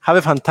 Have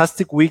a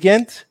fantastic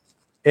weekend.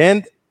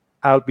 And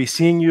I'll be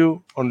seeing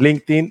you on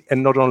LinkedIn,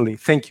 and not only.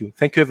 Thank you.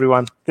 Thank you,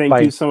 everyone. Thank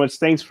Bye. you so much.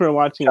 Thanks for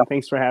watching, and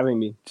thanks for having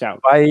me. Ciao.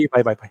 Bye.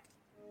 Bye. Bye. Bye.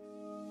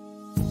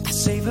 I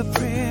save a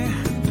prayer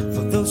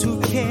for those who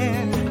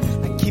care.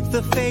 I keep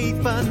the faith,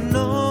 but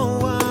no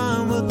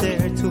one will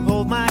dare to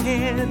hold my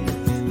hand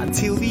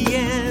until the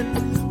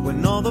end.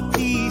 When all the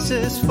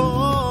pieces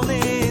fall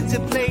into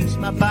place,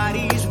 my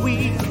body's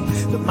weak,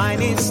 the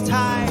mind is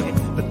tired,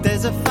 but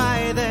there's a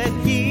fire that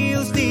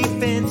heals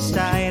deep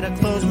inside. I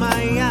close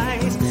my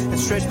eyes and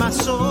stretch my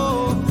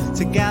soul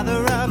to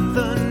gather up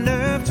the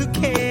nerve to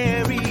care.